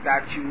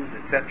 statues,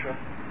 etc.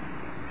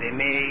 They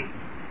may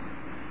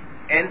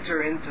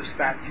enter into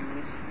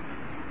statues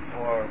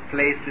or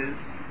places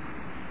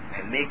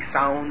and make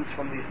sounds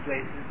from these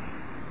places.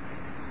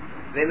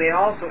 They may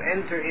also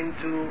enter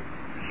into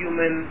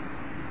human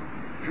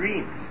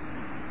dreams.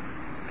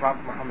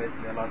 Prophet Muhammad,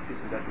 may Allah's peace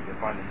and blessings be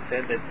upon him,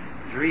 said that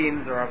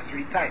dreams are of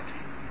three types.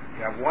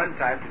 You have one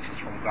type which is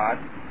from God,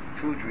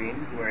 true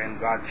dreams, wherein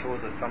God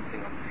shows us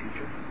something of the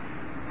future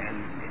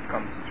and it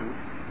comes true.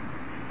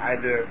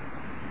 Either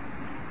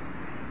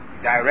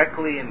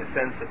directly, in the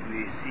sense that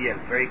we see a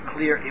very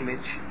clear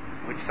image,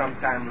 which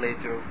sometime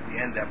later we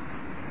end up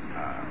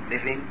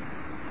living,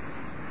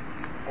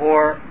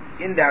 or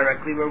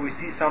indirectly, where we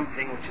see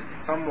something which is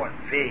somewhat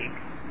vague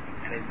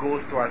and it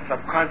goes to our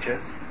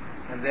subconscious,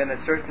 and then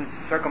a certain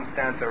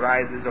circumstance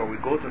arises, or we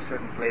go to a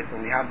certain place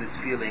and we have this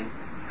feeling,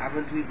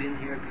 haven't we been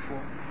here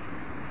before?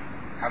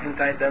 Haven't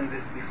I done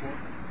this before?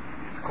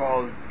 It's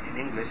called, in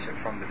English,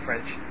 from the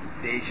French,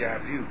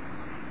 déjà vu.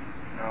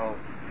 Now,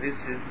 this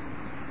is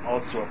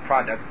also a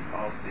product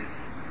of this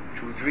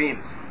true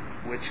dreams,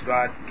 which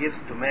God gives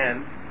to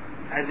man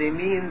as a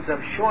means of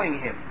showing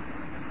him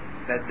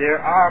that there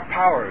are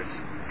powers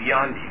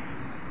beyond him,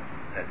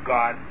 that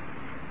God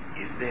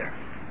is there.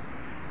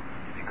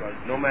 Because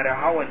no matter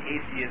how an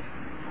atheist,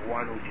 or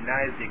one who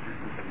denies the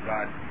existence of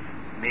God,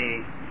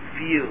 may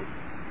feel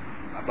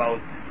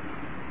about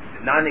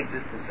the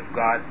non-existence of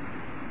God,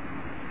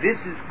 this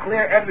is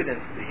clear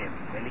evidence to him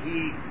when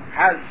he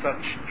has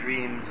such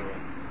dreams or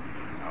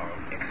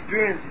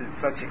experiences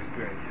such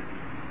experiences,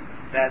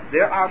 that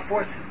there are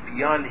forces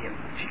beyond him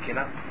which he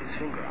cannot put his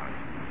finger on.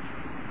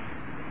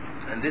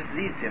 And this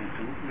leads him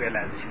to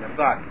realization of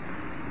God.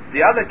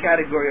 The other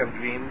category of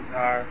dreams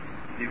are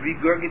the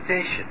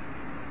regurgitation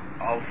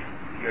of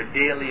your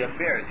daily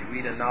affairs. You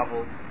read a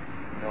novel,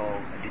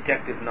 a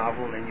detective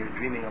novel, and you're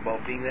dreaming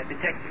about being that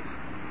detective.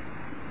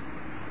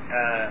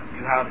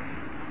 You have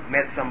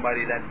met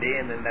somebody that day,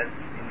 and then that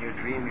in your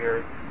dream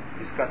you're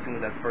discussing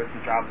with that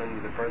person, traveling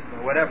with the person,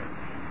 or whatever.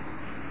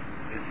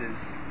 This is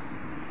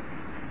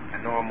a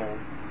normal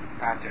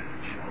pattern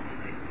which also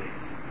takes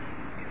place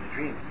in the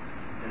dreams.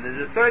 And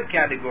there's a third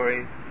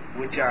category,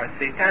 which are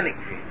satanic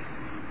dreams,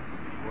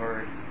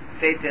 where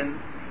Satan,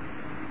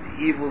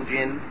 the evil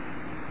jinn,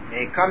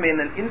 may come in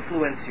and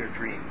influence your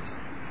dreams,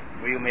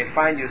 where you may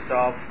find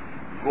yourself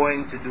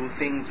going to do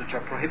things which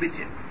are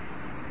prohibited,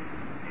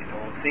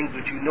 things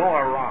which you know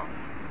are wrong.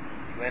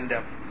 You end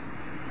up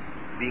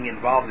being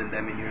involved in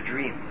them in your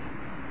dreams.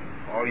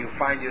 Or you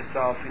find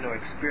yourself,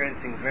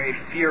 experiencing very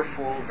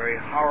fearful, very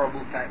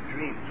horrible type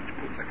dreams, which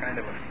puts a kind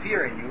of a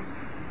fear in you,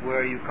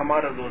 where you come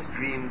out of those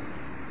dreams,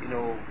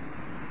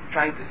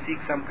 trying to seek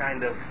some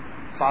kind of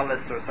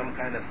solace or some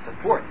kind of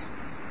support,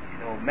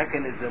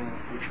 mechanism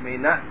which may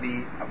not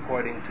be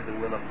according to the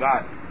will of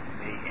God. You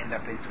may end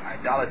up into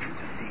idolatry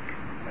to seek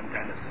some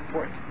kind of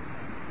support.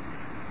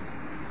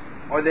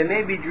 Or there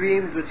may be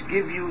dreams which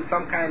give you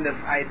some kind of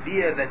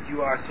idea that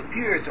you are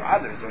superior to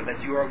others, or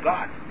that you are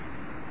God.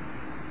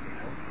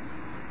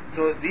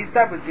 So these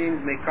type of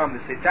dreams may come,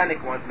 the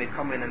satanic ones may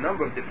come in a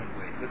number of different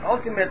ways. But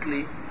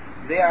ultimately,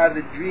 they are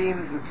the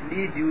dreams which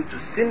lead you to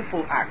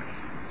sinful acts,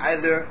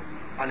 either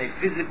on a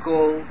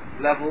physical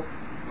level,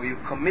 where you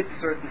commit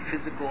certain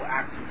physical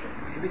acts which are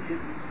prohibited,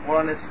 or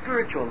on a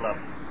spiritual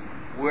level,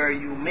 where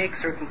you make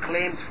certain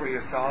claims for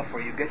yourself,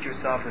 or you get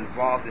yourself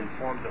involved in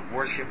forms of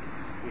worship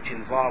which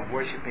involve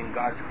worshiping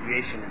God's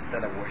creation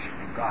instead of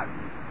worshiping God.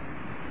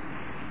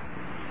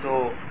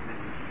 So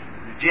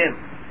the jinn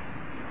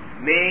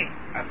may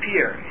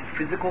appear in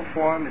physical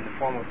form, in the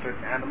form of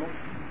certain animals,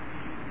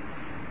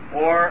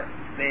 or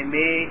they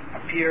may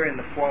appear in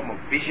the form of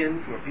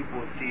visions, where people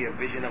will see a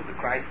vision of the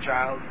Christ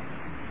child,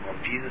 or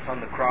of Jesus on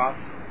the cross,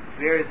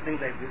 various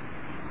things like this.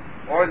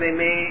 Or they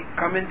may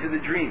come into the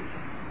dreams.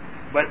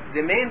 But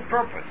the main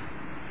purpose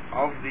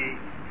of the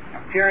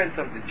appearance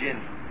of the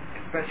jinn,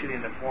 especially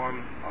in the form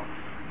of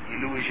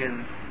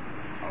illusions,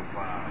 of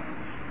what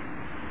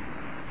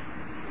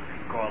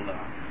they call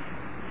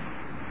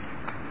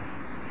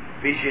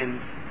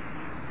visions,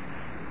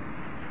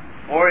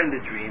 or in the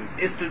dreams,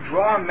 is to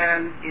draw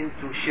man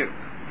into shirk,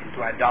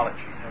 into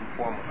idolatry, some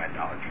form of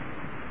idolatry.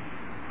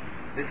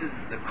 This is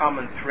the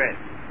common thread,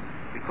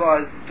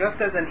 because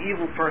just as an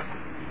evil person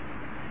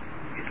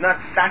is not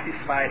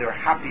satisfied or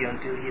happy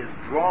until he has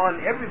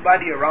drawn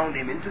everybody around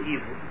him into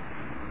evil,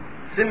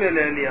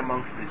 similarly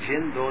amongst the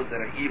jinn, those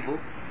that are evil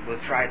will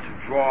try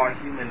to draw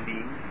human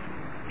beings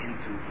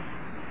into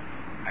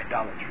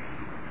idolatry,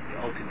 the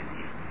ultimate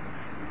evil.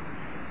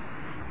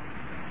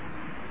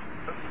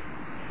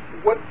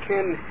 What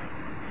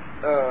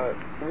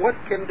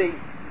can they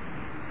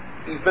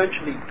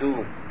eventually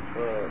do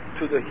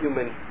to the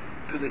human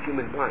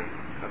mind?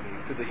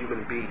 To the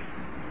human being.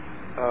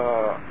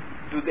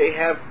 Do they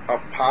have a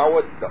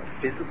power, the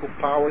physical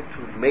power,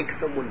 to make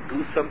someone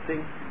do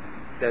something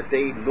that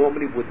they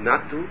normally would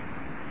not do?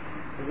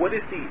 What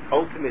is the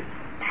ultimate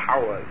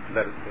power,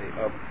 let us say,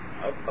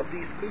 of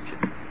these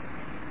creatures?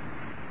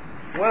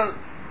 Well,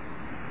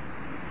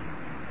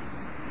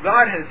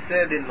 God has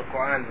said in the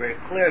Quran very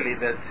clearly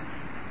that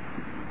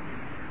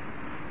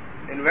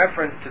in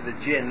reference to the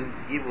jinn,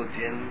 evil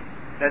jinn,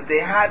 that they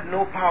had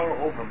no power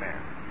over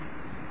man,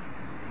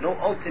 no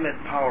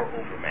ultimate power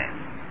over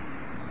man.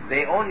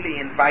 They only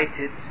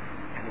invited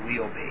and we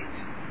obeyed.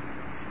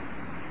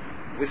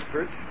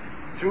 Whispered?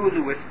 Through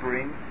the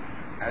whispering,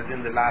 as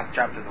in the last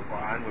chapter of the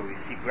Quran, where we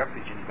seek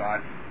refuge in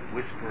God, the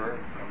whisperer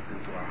comes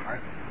into our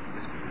heart, the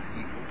whisperer is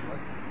equal to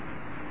us.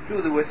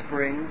 Through the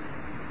whisperings,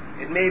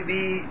 it may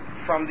be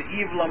from the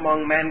evil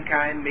among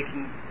mankind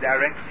making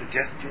direct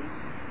suggestions,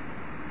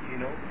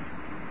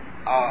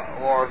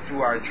 or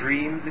through our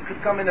dreams. It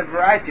could come in a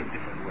variety of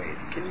different ways.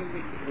 Can you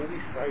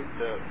recite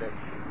that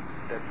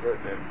verse,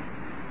 that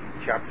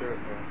chapter in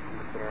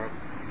the Quran?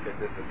 You said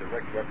there's a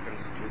direct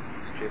reference to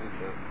these jinns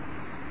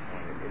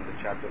in the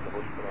chapter of the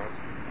Holy Quran.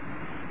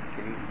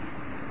 Can you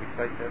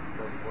recite that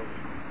verse?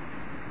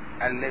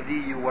 الذي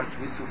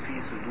يوسوس في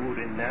صدور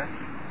الناس,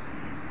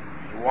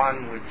 the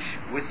one which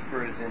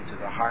whispers into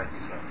the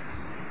hearts of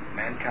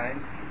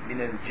mankind,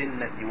 من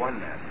الجنة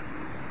والناس,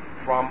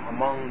 from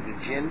among the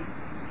jinn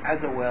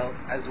as well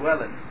as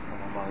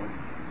from among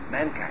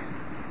mankind.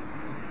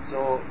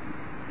 So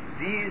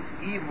these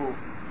evil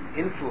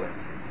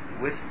influences,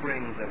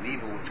 whisperings of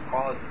evil which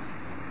call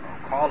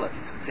us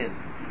to sin,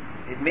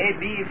 it may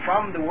be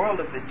from the world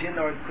of the jinn,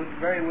 or it could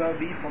very well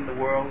be from the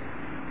world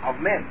of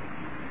men.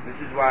 This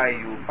is why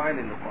you find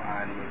in the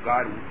Quran where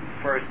God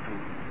refers to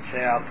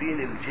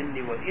shayateen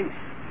al-jinni wal-ins,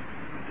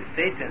 the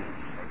satans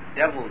or the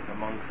devils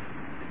amongst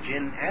the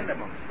jinn and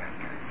amongst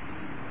mankind.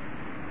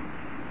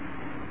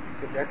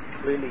 So that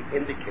clearly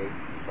indicates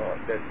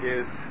that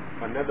there's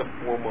another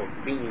form of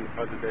being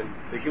other than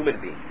the human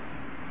being.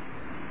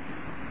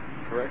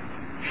 Correct?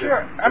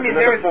 Sure. There's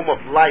another form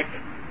of life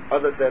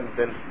other than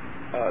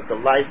the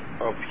life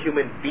of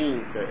human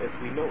beings as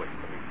we know it.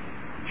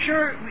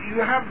 Sure,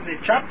 you have the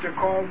chapter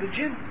called the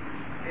jinn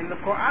in the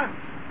Quran.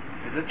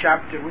 There's a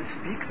chapter which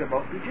speaks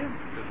about the jinn.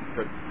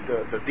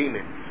 The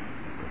demons.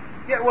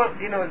 Yeah, well,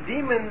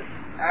 demons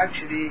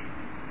actually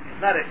is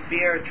not a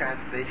fair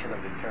translation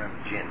of the term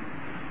jinn.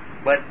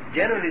 But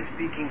generally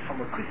speaking,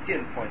 from a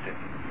Christian point of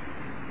view,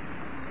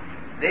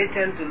 they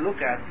tend to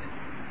look at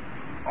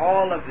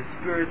all of the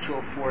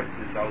spiritual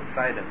forces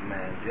outside of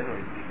man,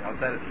 generally speaking,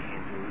 outside of the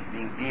angels,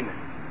 being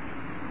demons.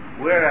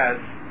 Whereas,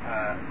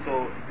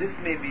 so this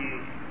may be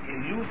a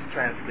loose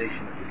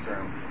translation of the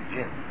term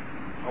jinn.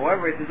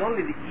 However, it is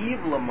only the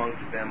evil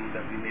amongst them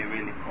that we may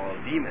really call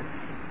demons.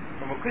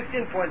 From a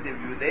Christian point of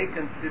view, they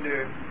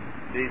consider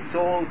the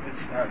souls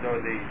which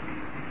or the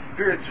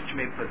spirits which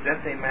may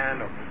possess a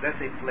man or possess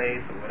a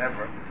place or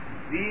whatever.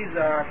 These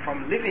are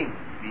from living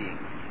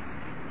beings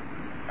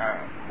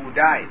who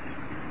died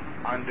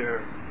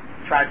under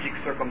tragic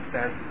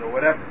circumstances or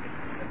whatever.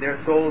 And their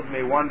souls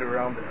may wander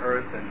around the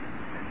earth and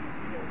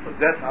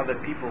possess other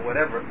people,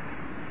 whatever.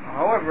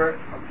 However,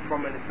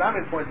 from an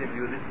Islamic point of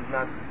view, this is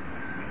not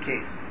the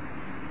case.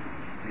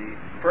 The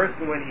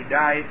person, when he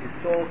dies,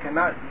 his soul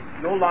cannot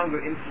no longer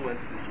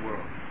influence this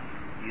world.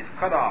 He is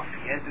cut off.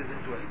 He enters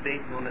into a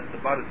state known as the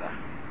barzakh.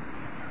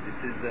 This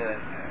is a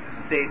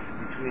state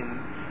between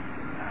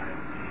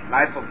the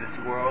life of this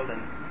world and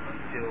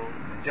until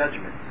the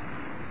judgment.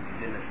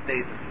 He's in a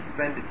state, a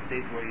suspended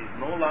state, where he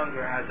no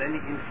longer has any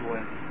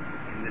influence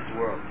in this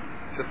world.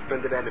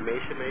 Suspended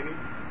animation, maybe?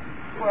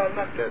 Well,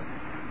 not that.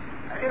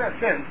 In a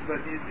sense, but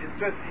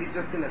he's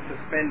just in a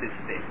suspended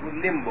state,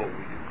 limbo,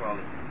 we could call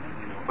it.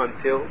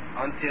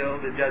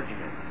 Until the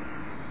judgment.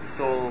 The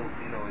soul,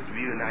 is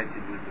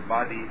reunited with the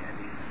body, and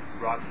he's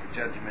brought to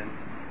judgment,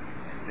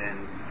 and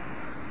then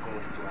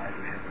goes to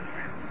either heaven or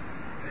hell,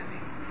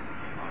 depending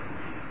on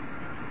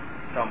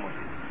the sum of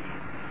his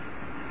deeds,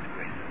 the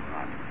grace of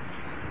God.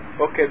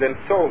 Okay, then.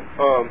 So,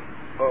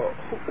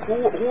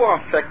 who are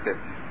affected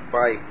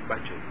by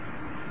jinn?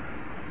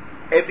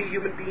 Every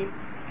human being.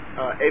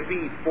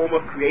 Every form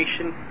of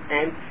creation,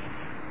 ants,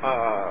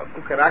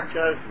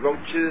 cucarachas,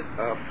 roaches,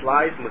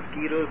 flies,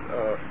 mosquitoes,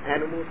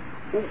 animals.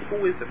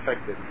 Who is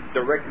affected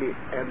directly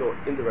and or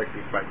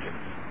indirectly by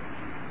jinns?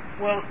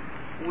 Well,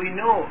 we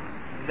know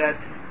that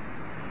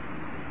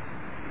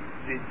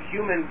the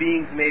human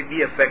beings may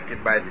be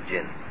affected by the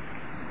jinn.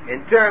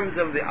 In terms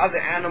of the other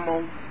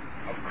animals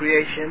of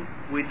creation,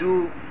 we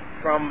do,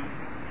 from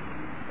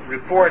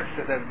reports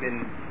that have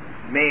been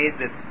made,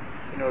 that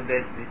that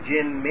the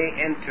jinn may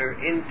enter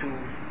into,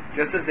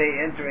 just as they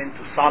enter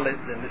into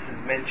solids, and this is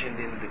mentioned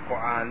in the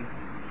Quran,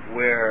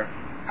 where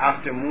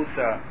after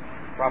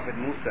Prophet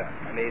Musa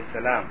alayhi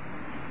salam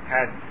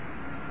had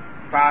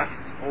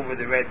passed over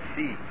the Red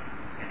Sea,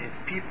 and his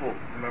people,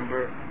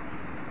 remember,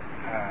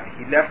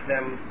 he left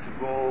them to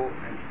go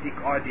and seek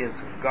audience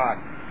with God,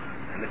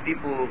 and the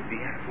people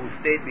who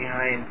stayed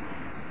behind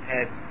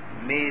had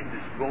made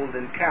this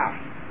golden calf,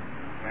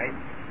 right?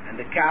 And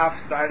the calf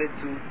started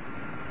to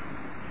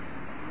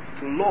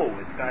low,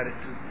 it started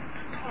to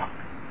talk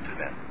to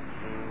them.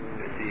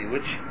 You see,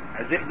 which,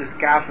 as if this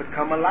calf had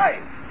come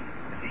alive.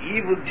 The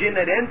evil jinn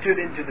had entered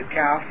into the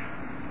calf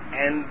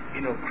and,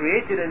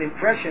 created an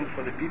impression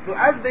for the people,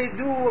 as they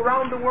do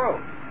around the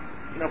world.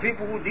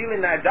 People who deal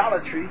in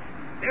idolatry,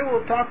 they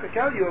will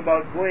tell you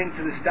about going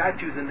to the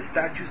statues and the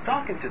statues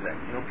talking to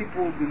them.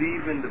 People who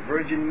believe in the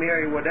Virgin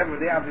Mary, whatever,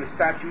 they have their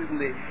statues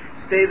and they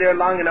stay there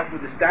long enough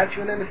with the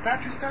statue, and then the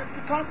statue starts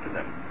to talk to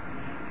them.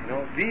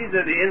 These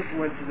are the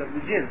influences of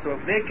the jinn. So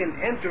if they can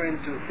enter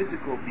into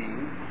physical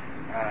beings,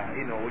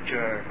 which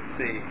are,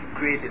 say,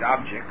 created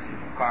objects,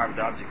 carved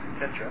objects,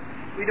 etc.,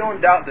 we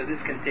don't doubt that this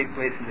can take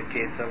place in the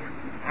case of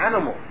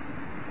animals.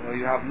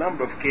 You have a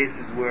number of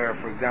cases where,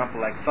 for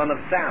example, like Son of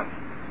Sam,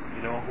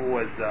 who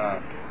had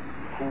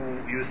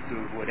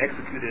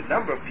executed a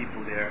number of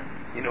people there,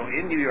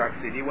 in New York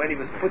City. When he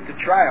was put to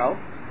trial,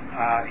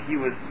 he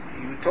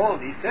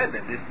said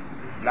that this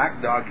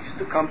black dog used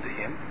to come to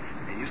him.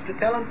 Used to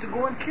tell him to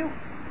go and kill.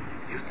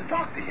 Used to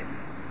talk to him.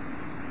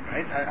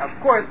 Right? Of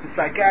course, the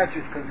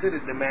psychiatrists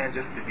considered the man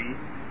just to be,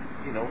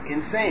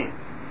 insane.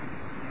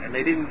 And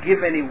they didn't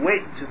give any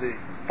weight to the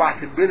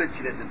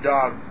possibility that the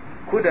dog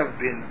could have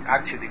been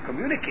actually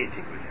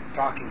communicating with him,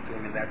 talking to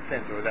him in that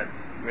sense, or that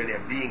really a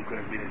being could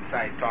have been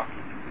inside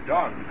talking to the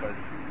dog, because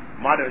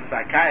modern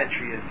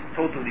psychiatry has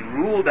totally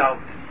ruled out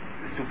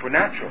the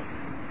supernatural.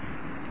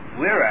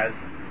 Whereas,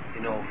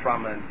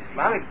 from an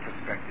Islamic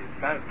perspective,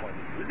 Islamic point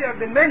of view, there have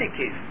been many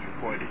cases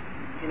recorded,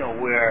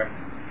 where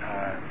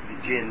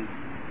the jinn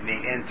may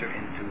enter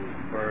into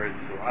birds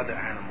or other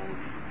animals,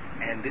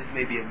 and this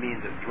may be a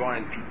means of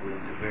drawing people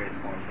into various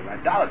forms of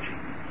idolatry.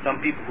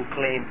 Some people who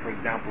claim, for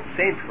example,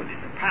 sainthood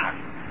in the past,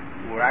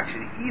 who were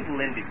actually evil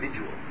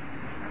individuals.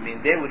 I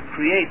mean, they would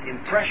create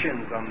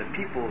impressions on the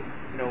people.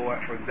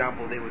 For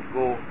example, they would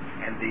go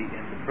and the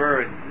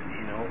birds,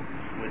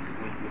 would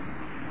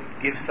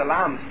give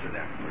salams to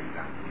them, for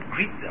example, would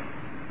greet them.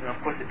 And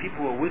of course, the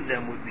people who were with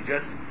them would be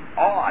just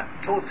awed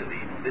totally.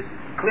 This is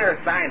a clear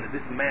sign that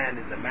this man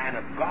is a man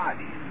of God.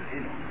 He's,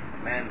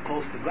 a man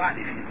close to God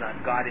if he's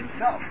not God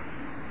himself.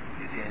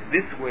 You see, in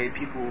this way,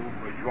 people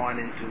were drawn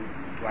into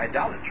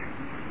idolatry.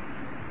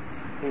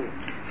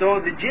 So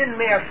the jinn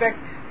may affect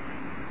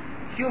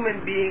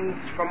human beings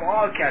from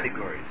all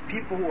categories,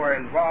 people who are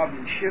involved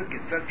in shirk,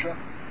 etc.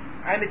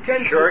 And it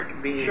tends shirk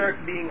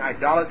being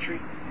idolatry,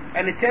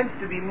 and it tends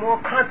to be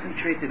more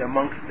concentrated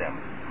amongst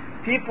them.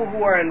 People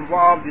who are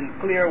involved in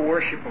clear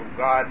worship of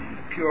God in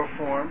the pure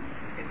form,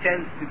 it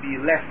tends to be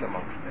less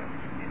amongst them.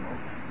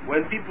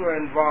 When people are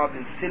involved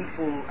in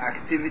sinful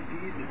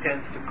activities, it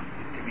tends to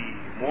be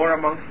more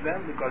amongst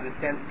them, because it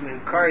tends to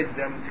encourage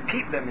them to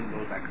keep them in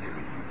those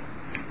activities.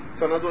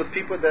 So in other words,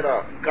 people that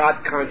are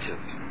God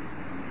conscious,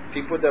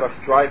 people that are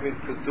striving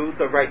to do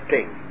the right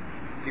thing,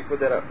 people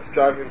that are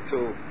striving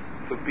to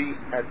be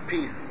at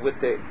peace with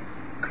the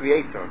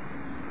Creator,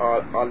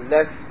 are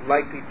less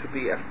likely to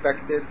be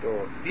affected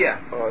or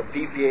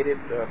deviated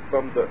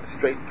from the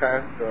straight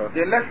path.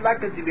 They're less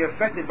likely to be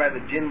affected by the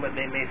jinn, but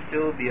they may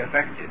still be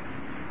affected.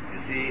 You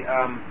see,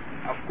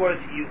 of course,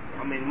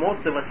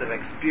 most of us have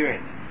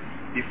experienced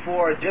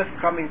before just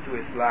coming to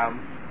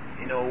Islam,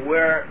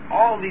 where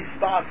all these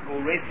thoughts go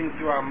racing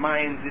through our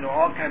minds,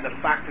 all kinds of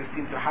factors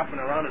seem to happen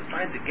around us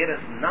trying to get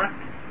us not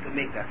to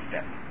make that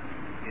step.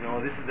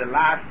 This is the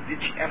last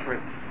ditch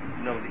effort,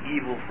 the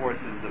evil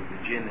forces of the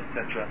jinn,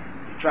 etc.,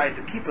 to try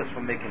to keep us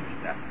from making the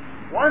step.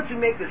 Once you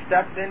make the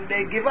step, then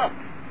they give up.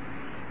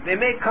 They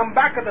may come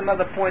back at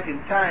another point in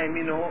time,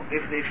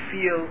 if they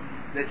feel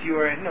that you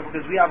are,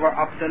 because we have our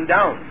ups and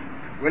downs.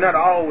 We're not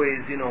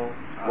always, on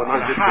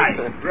a high,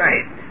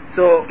 right?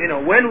 So,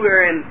 when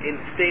we're in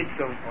states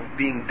of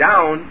being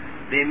down,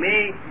 they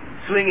may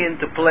swing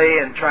into play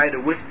and try to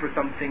whisper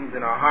some things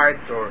in our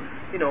hearts, or,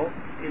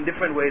 in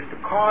different ways to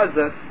cause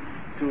us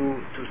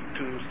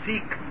to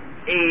seek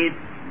aid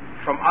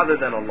from other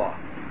than Allah,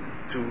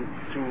 through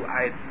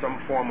some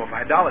form of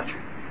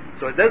idolatry.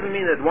 So it doesn't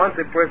mean that once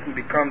a person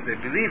becomes a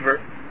believer,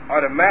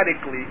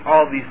 automatically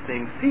all these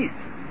things cease.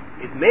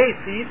 It may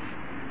cease,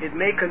 it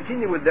may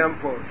continue with them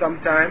for some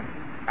time,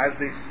 as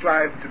they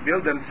strive to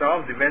build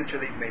themselves.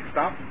 Eventually it may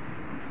stop.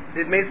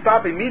 It may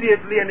stop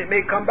immediately, and it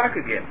may come back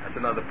again at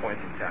another point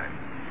in time.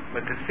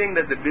 But the thing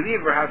that the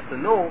believer has to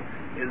know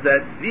is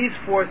that these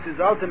forces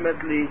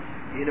ultimately,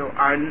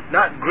 are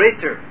not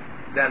greater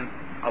than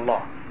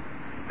Allah.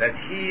 That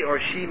he or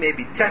she may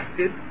be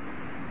tested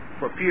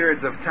for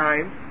periods of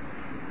time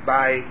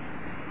by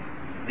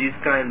these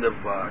kind of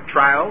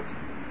trials,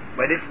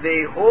 but if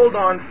they hold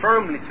on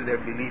firmly to their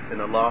belief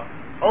in Allah,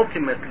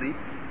 ultimately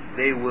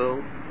they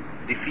will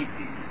defeat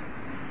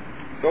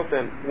these. So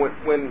then,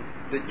 when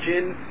the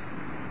jinns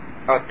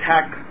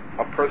attack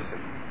a person,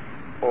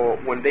 or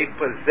when they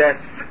possess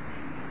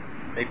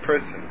a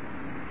person,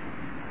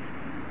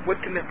 what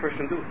can that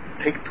person do?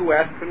 Take 2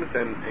 aspirins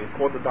and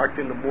call the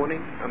doctor in the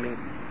morning?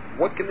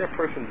 What can that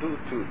person do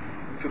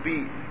to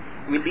be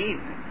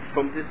relieved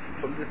from this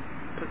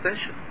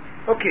possession?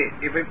 Okay,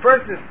 if a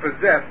person is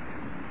possessed,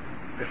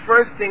 the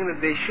first thing that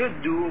they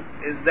should do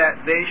is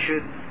that they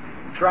should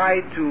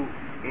try to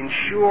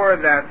ensure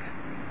that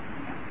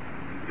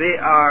they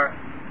are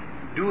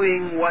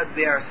doing what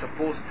they are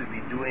supposed to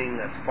be doing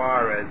as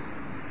far as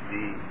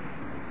the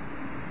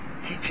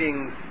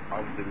teachings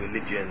of the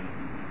religion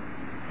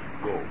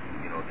go,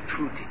 the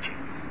true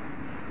teachings.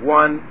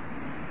 One,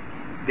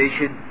 they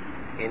should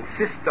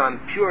insist on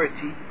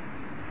purity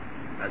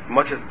as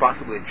much as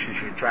possible. They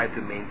should try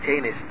to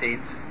maintain a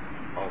state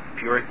of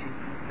purity,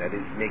 that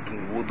is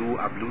making wudu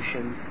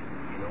ablutions,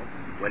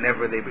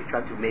 whenever they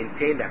try to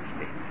maintain that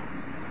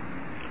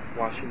state.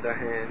 Washing the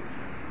hands,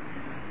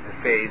 the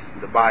face,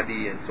 the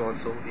body, and so on,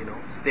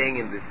 staying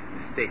in this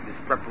state, this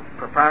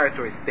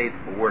preparatory state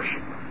for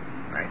worship,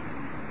 right?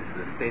 This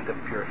is a state of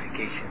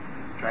purification.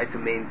 Try to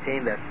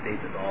maintain that state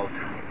at all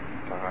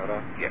times.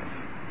 Tahara. Yes.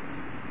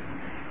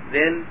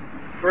 Then,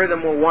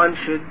 furthermore, one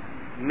should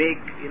make,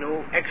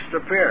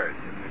 extra prayers,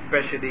 and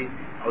especially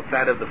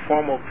outside of the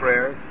formal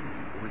prayers,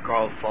 we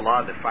call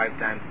salah, the 5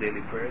 times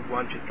daily prayers.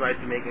 One should try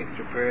to make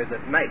extra prayers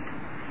at night.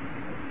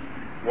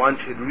 One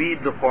should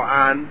read the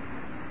Quran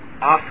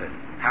often,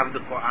 have the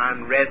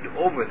Quran read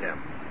over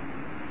them.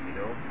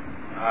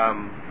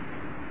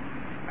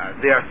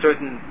 There are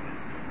certain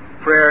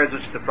prayers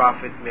which the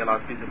Prophet, may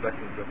Allah's peace and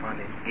blessings be upon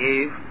him,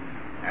 gave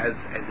as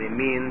a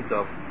means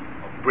of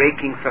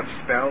breaking such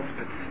spells,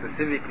 but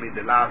specifically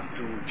the last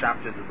two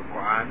chapters of the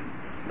Quran,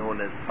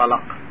 known as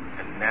Falaq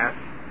and Nas.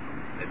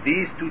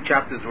 These two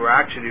chapters were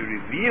actually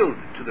revealed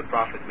to the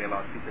Prophet, may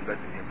Allah's peace and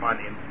blessings be upon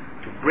him,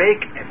 to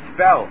break a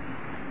spell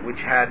which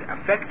had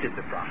affected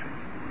the Prophet,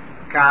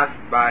 cast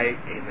by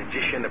a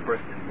magician, a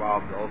person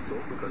involved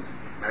also, because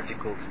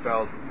magical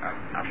spells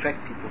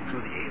affect people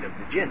through the aid of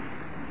the jinn.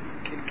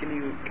 Can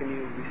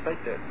you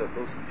recite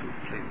those two,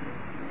 please?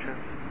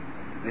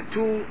 The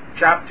two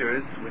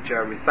chapters which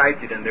are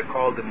recited, and they're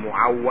called the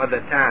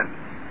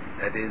Mu'awwadatan,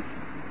 that is,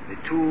 the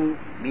two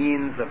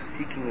means of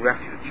seeking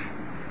refuge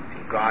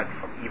in God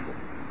from evil.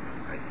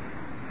 Right?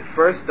 The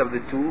first of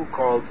the two,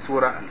 called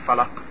Surah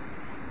Al-Falaq,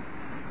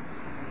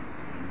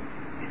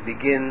 it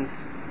begins,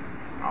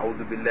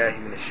 A'udhu billahi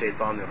minash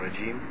shaitanir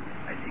rajim,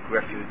 I seek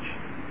refuge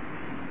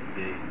in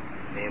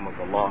the name of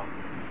Allah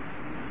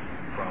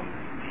from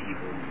the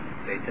evil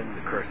Satan,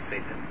 the cursed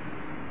Satan.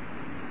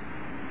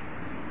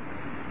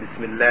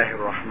 Bismillahir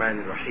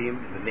Rahmanir Rahim,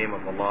 in the name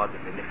of Allah, the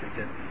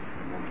Beneficent,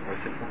 the Most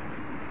Merciful.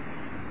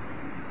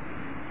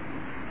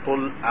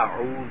 Qul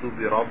a'udhu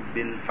bi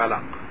Rabbil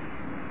Falaq.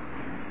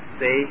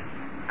 Say,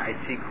 I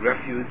seek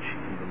refuge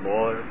in the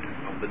Lord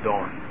of the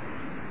Dawn.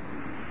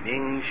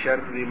 Min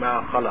sharri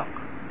ma khalaq,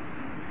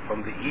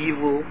 from the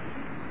evil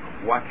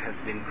of what has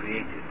been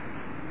created.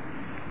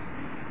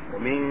 Wa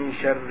min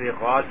sharri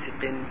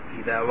ghasiqin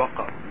idha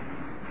waqab,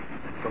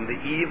 from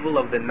the evil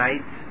of the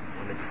night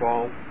when it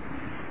falls.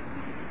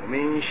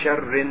 وَمِن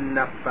شَرِّ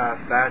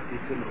النَّفَّاثَاتِ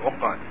فِي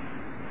الْعُقَدِ,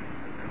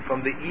 and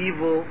from the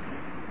evil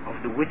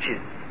of the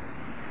witches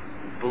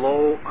who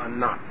blow on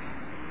knots.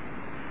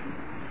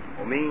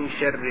 وَمِن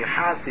شَرِّ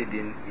حَاسِدٍ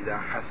إِذَا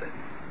حَسَدٍ,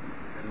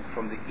 and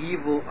from the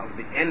evil of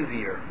the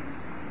envier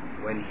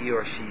when he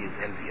or she is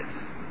envious.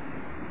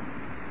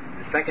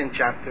 The second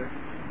chapter,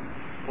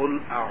 قُلْ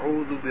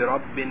أَعُوذُ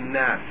بِرَبِّ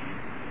النَّاسِ,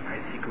 I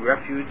seek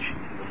refuge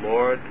in the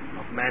Lord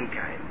of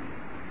mankind.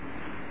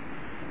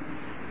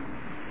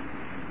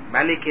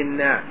 Malik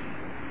al-Nas,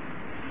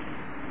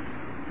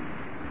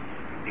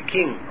 the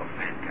king of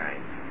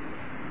mankind.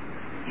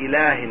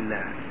 Ilah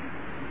al-Nas,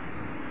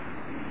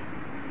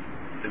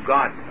 the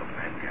God of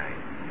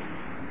mankind.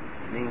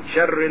 Min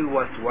sharri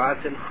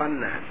al-waswas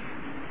al-khannas,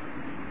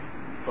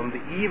 from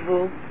the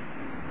evil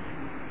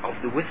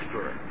of the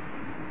whisperer.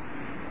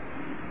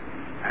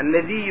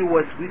 Alladhi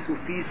yuwaswisu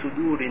fi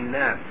sudur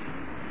al-nas,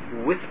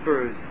 who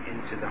whispers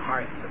into the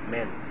hearts of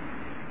men.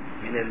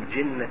 Min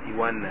al-jinnati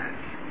wan-nas,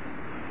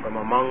 from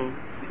among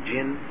the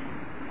jinn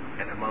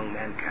and among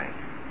mankind.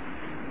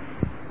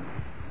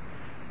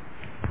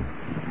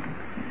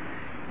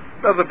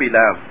 Brother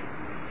Bilal,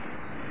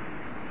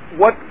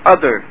 what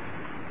other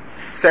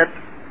set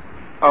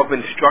of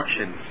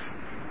instructions,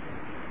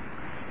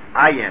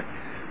 ayats,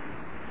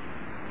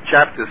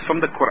 chapters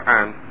from the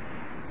Quran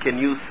can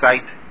you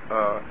cite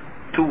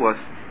to us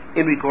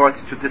in regards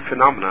to this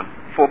phenomenon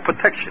for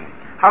protection?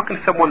 How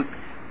can someone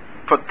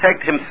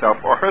protect himself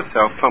or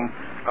herself from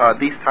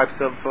these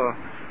types of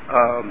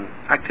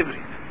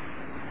activities?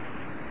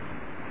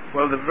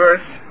 Well, the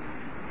verse,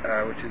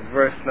 which is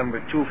verse number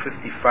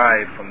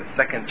 255 from the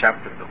second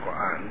chapter of the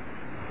Quran,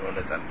 known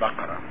as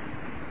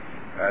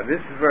Al-Baqarah,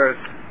 this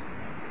verse,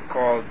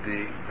 called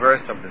the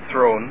verse of the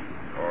throne,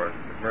 or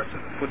the verse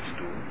of the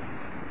footstool,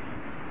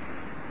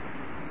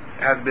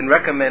 has been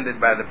recommended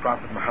by the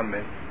Prophet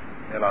Muhammad,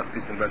 may Allah's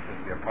peace and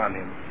blessings be upon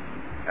him,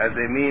 as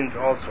a means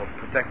also of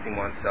protecting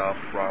oneself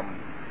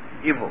from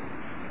evil.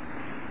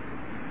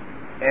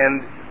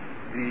 And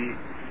the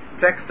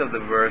text of the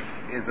verse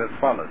is as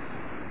follows: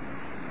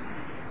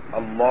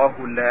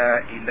 Allahu la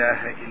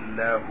ilaha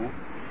illahu,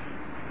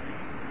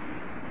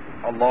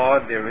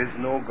 Allah, there is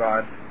no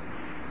God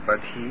but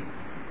He.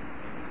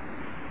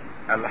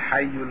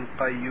 Al-Hayyul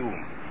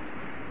Qayyum,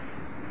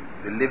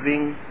 the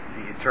living,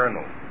 the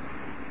eternal.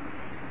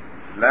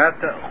 La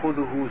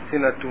ta'khudhuhu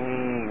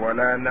sinatun wa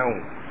la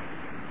nawm,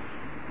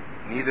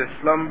 neither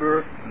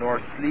slumber nor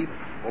sleep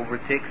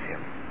overtakes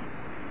him.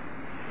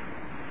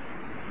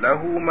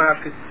 Lahu ma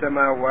fi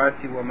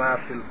as-samawati wa ma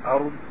fi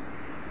al-ard,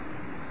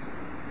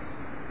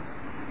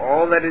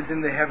 all that is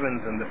in the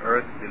heavens and the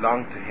earth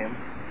belong to him.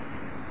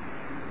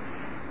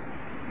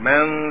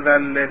 Man dha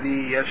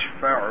alladhi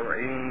yashfa'u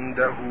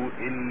 'indahu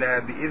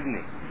illa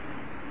bi'idhnih,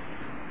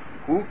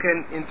 who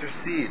can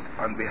intercede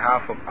on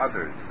behalf of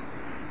others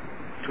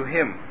to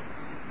him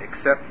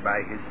except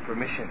by his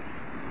permission.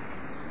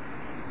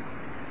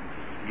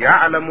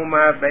 يَعْلَمُ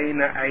مَا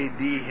بَيْنَ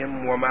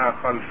أَيْدِيهِمْ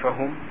وَمَا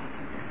خَلْفَهُمْ,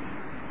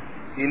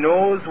 He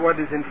knows what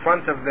is in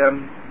front of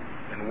them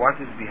and what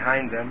is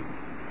behind them.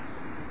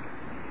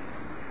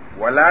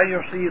 وَلَا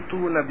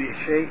يُحِيطُونَ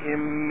بِشَيْءٍ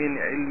مِّنْ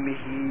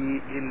عِلْمِهِ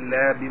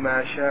إِلَّا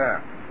بِمَا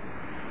شَاءَ,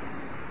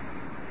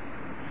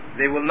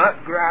 they will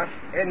not grasp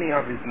any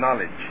of his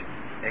knowledge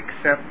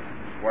except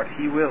what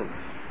he wills.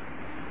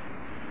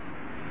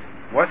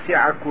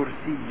 وَسِعَ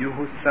كُرْسِيُّهُ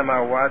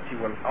السَّمَاوَاتِ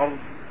وَالْأَرْضِ,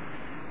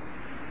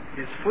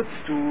 his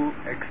footstool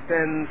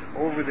extends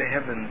over the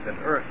heavens and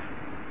earth.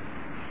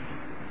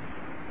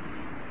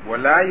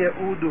 وَلَا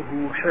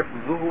يَؤُودُهُ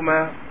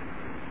حِفْظُهُمَا,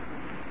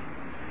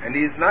 And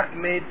He is not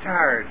made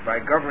tired by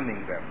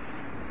governing them.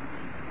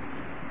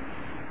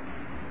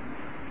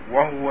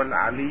 وَهُوَ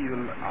الْعَلِيُّ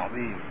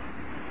الْعَظِيمُ.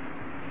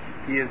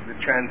 He is the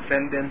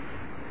transcendent,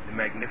 the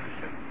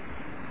magnificent.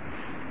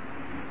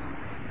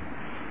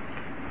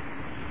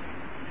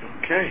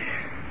 Okay.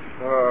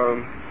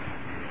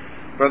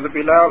 Brother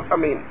Bilal,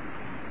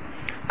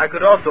 I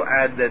could also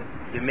add that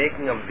the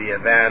making of the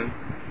adhan,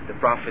 the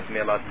Prophet,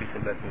 may Allah's peace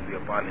and blessings be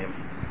upon him,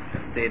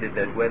 has stated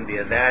that when the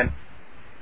adhan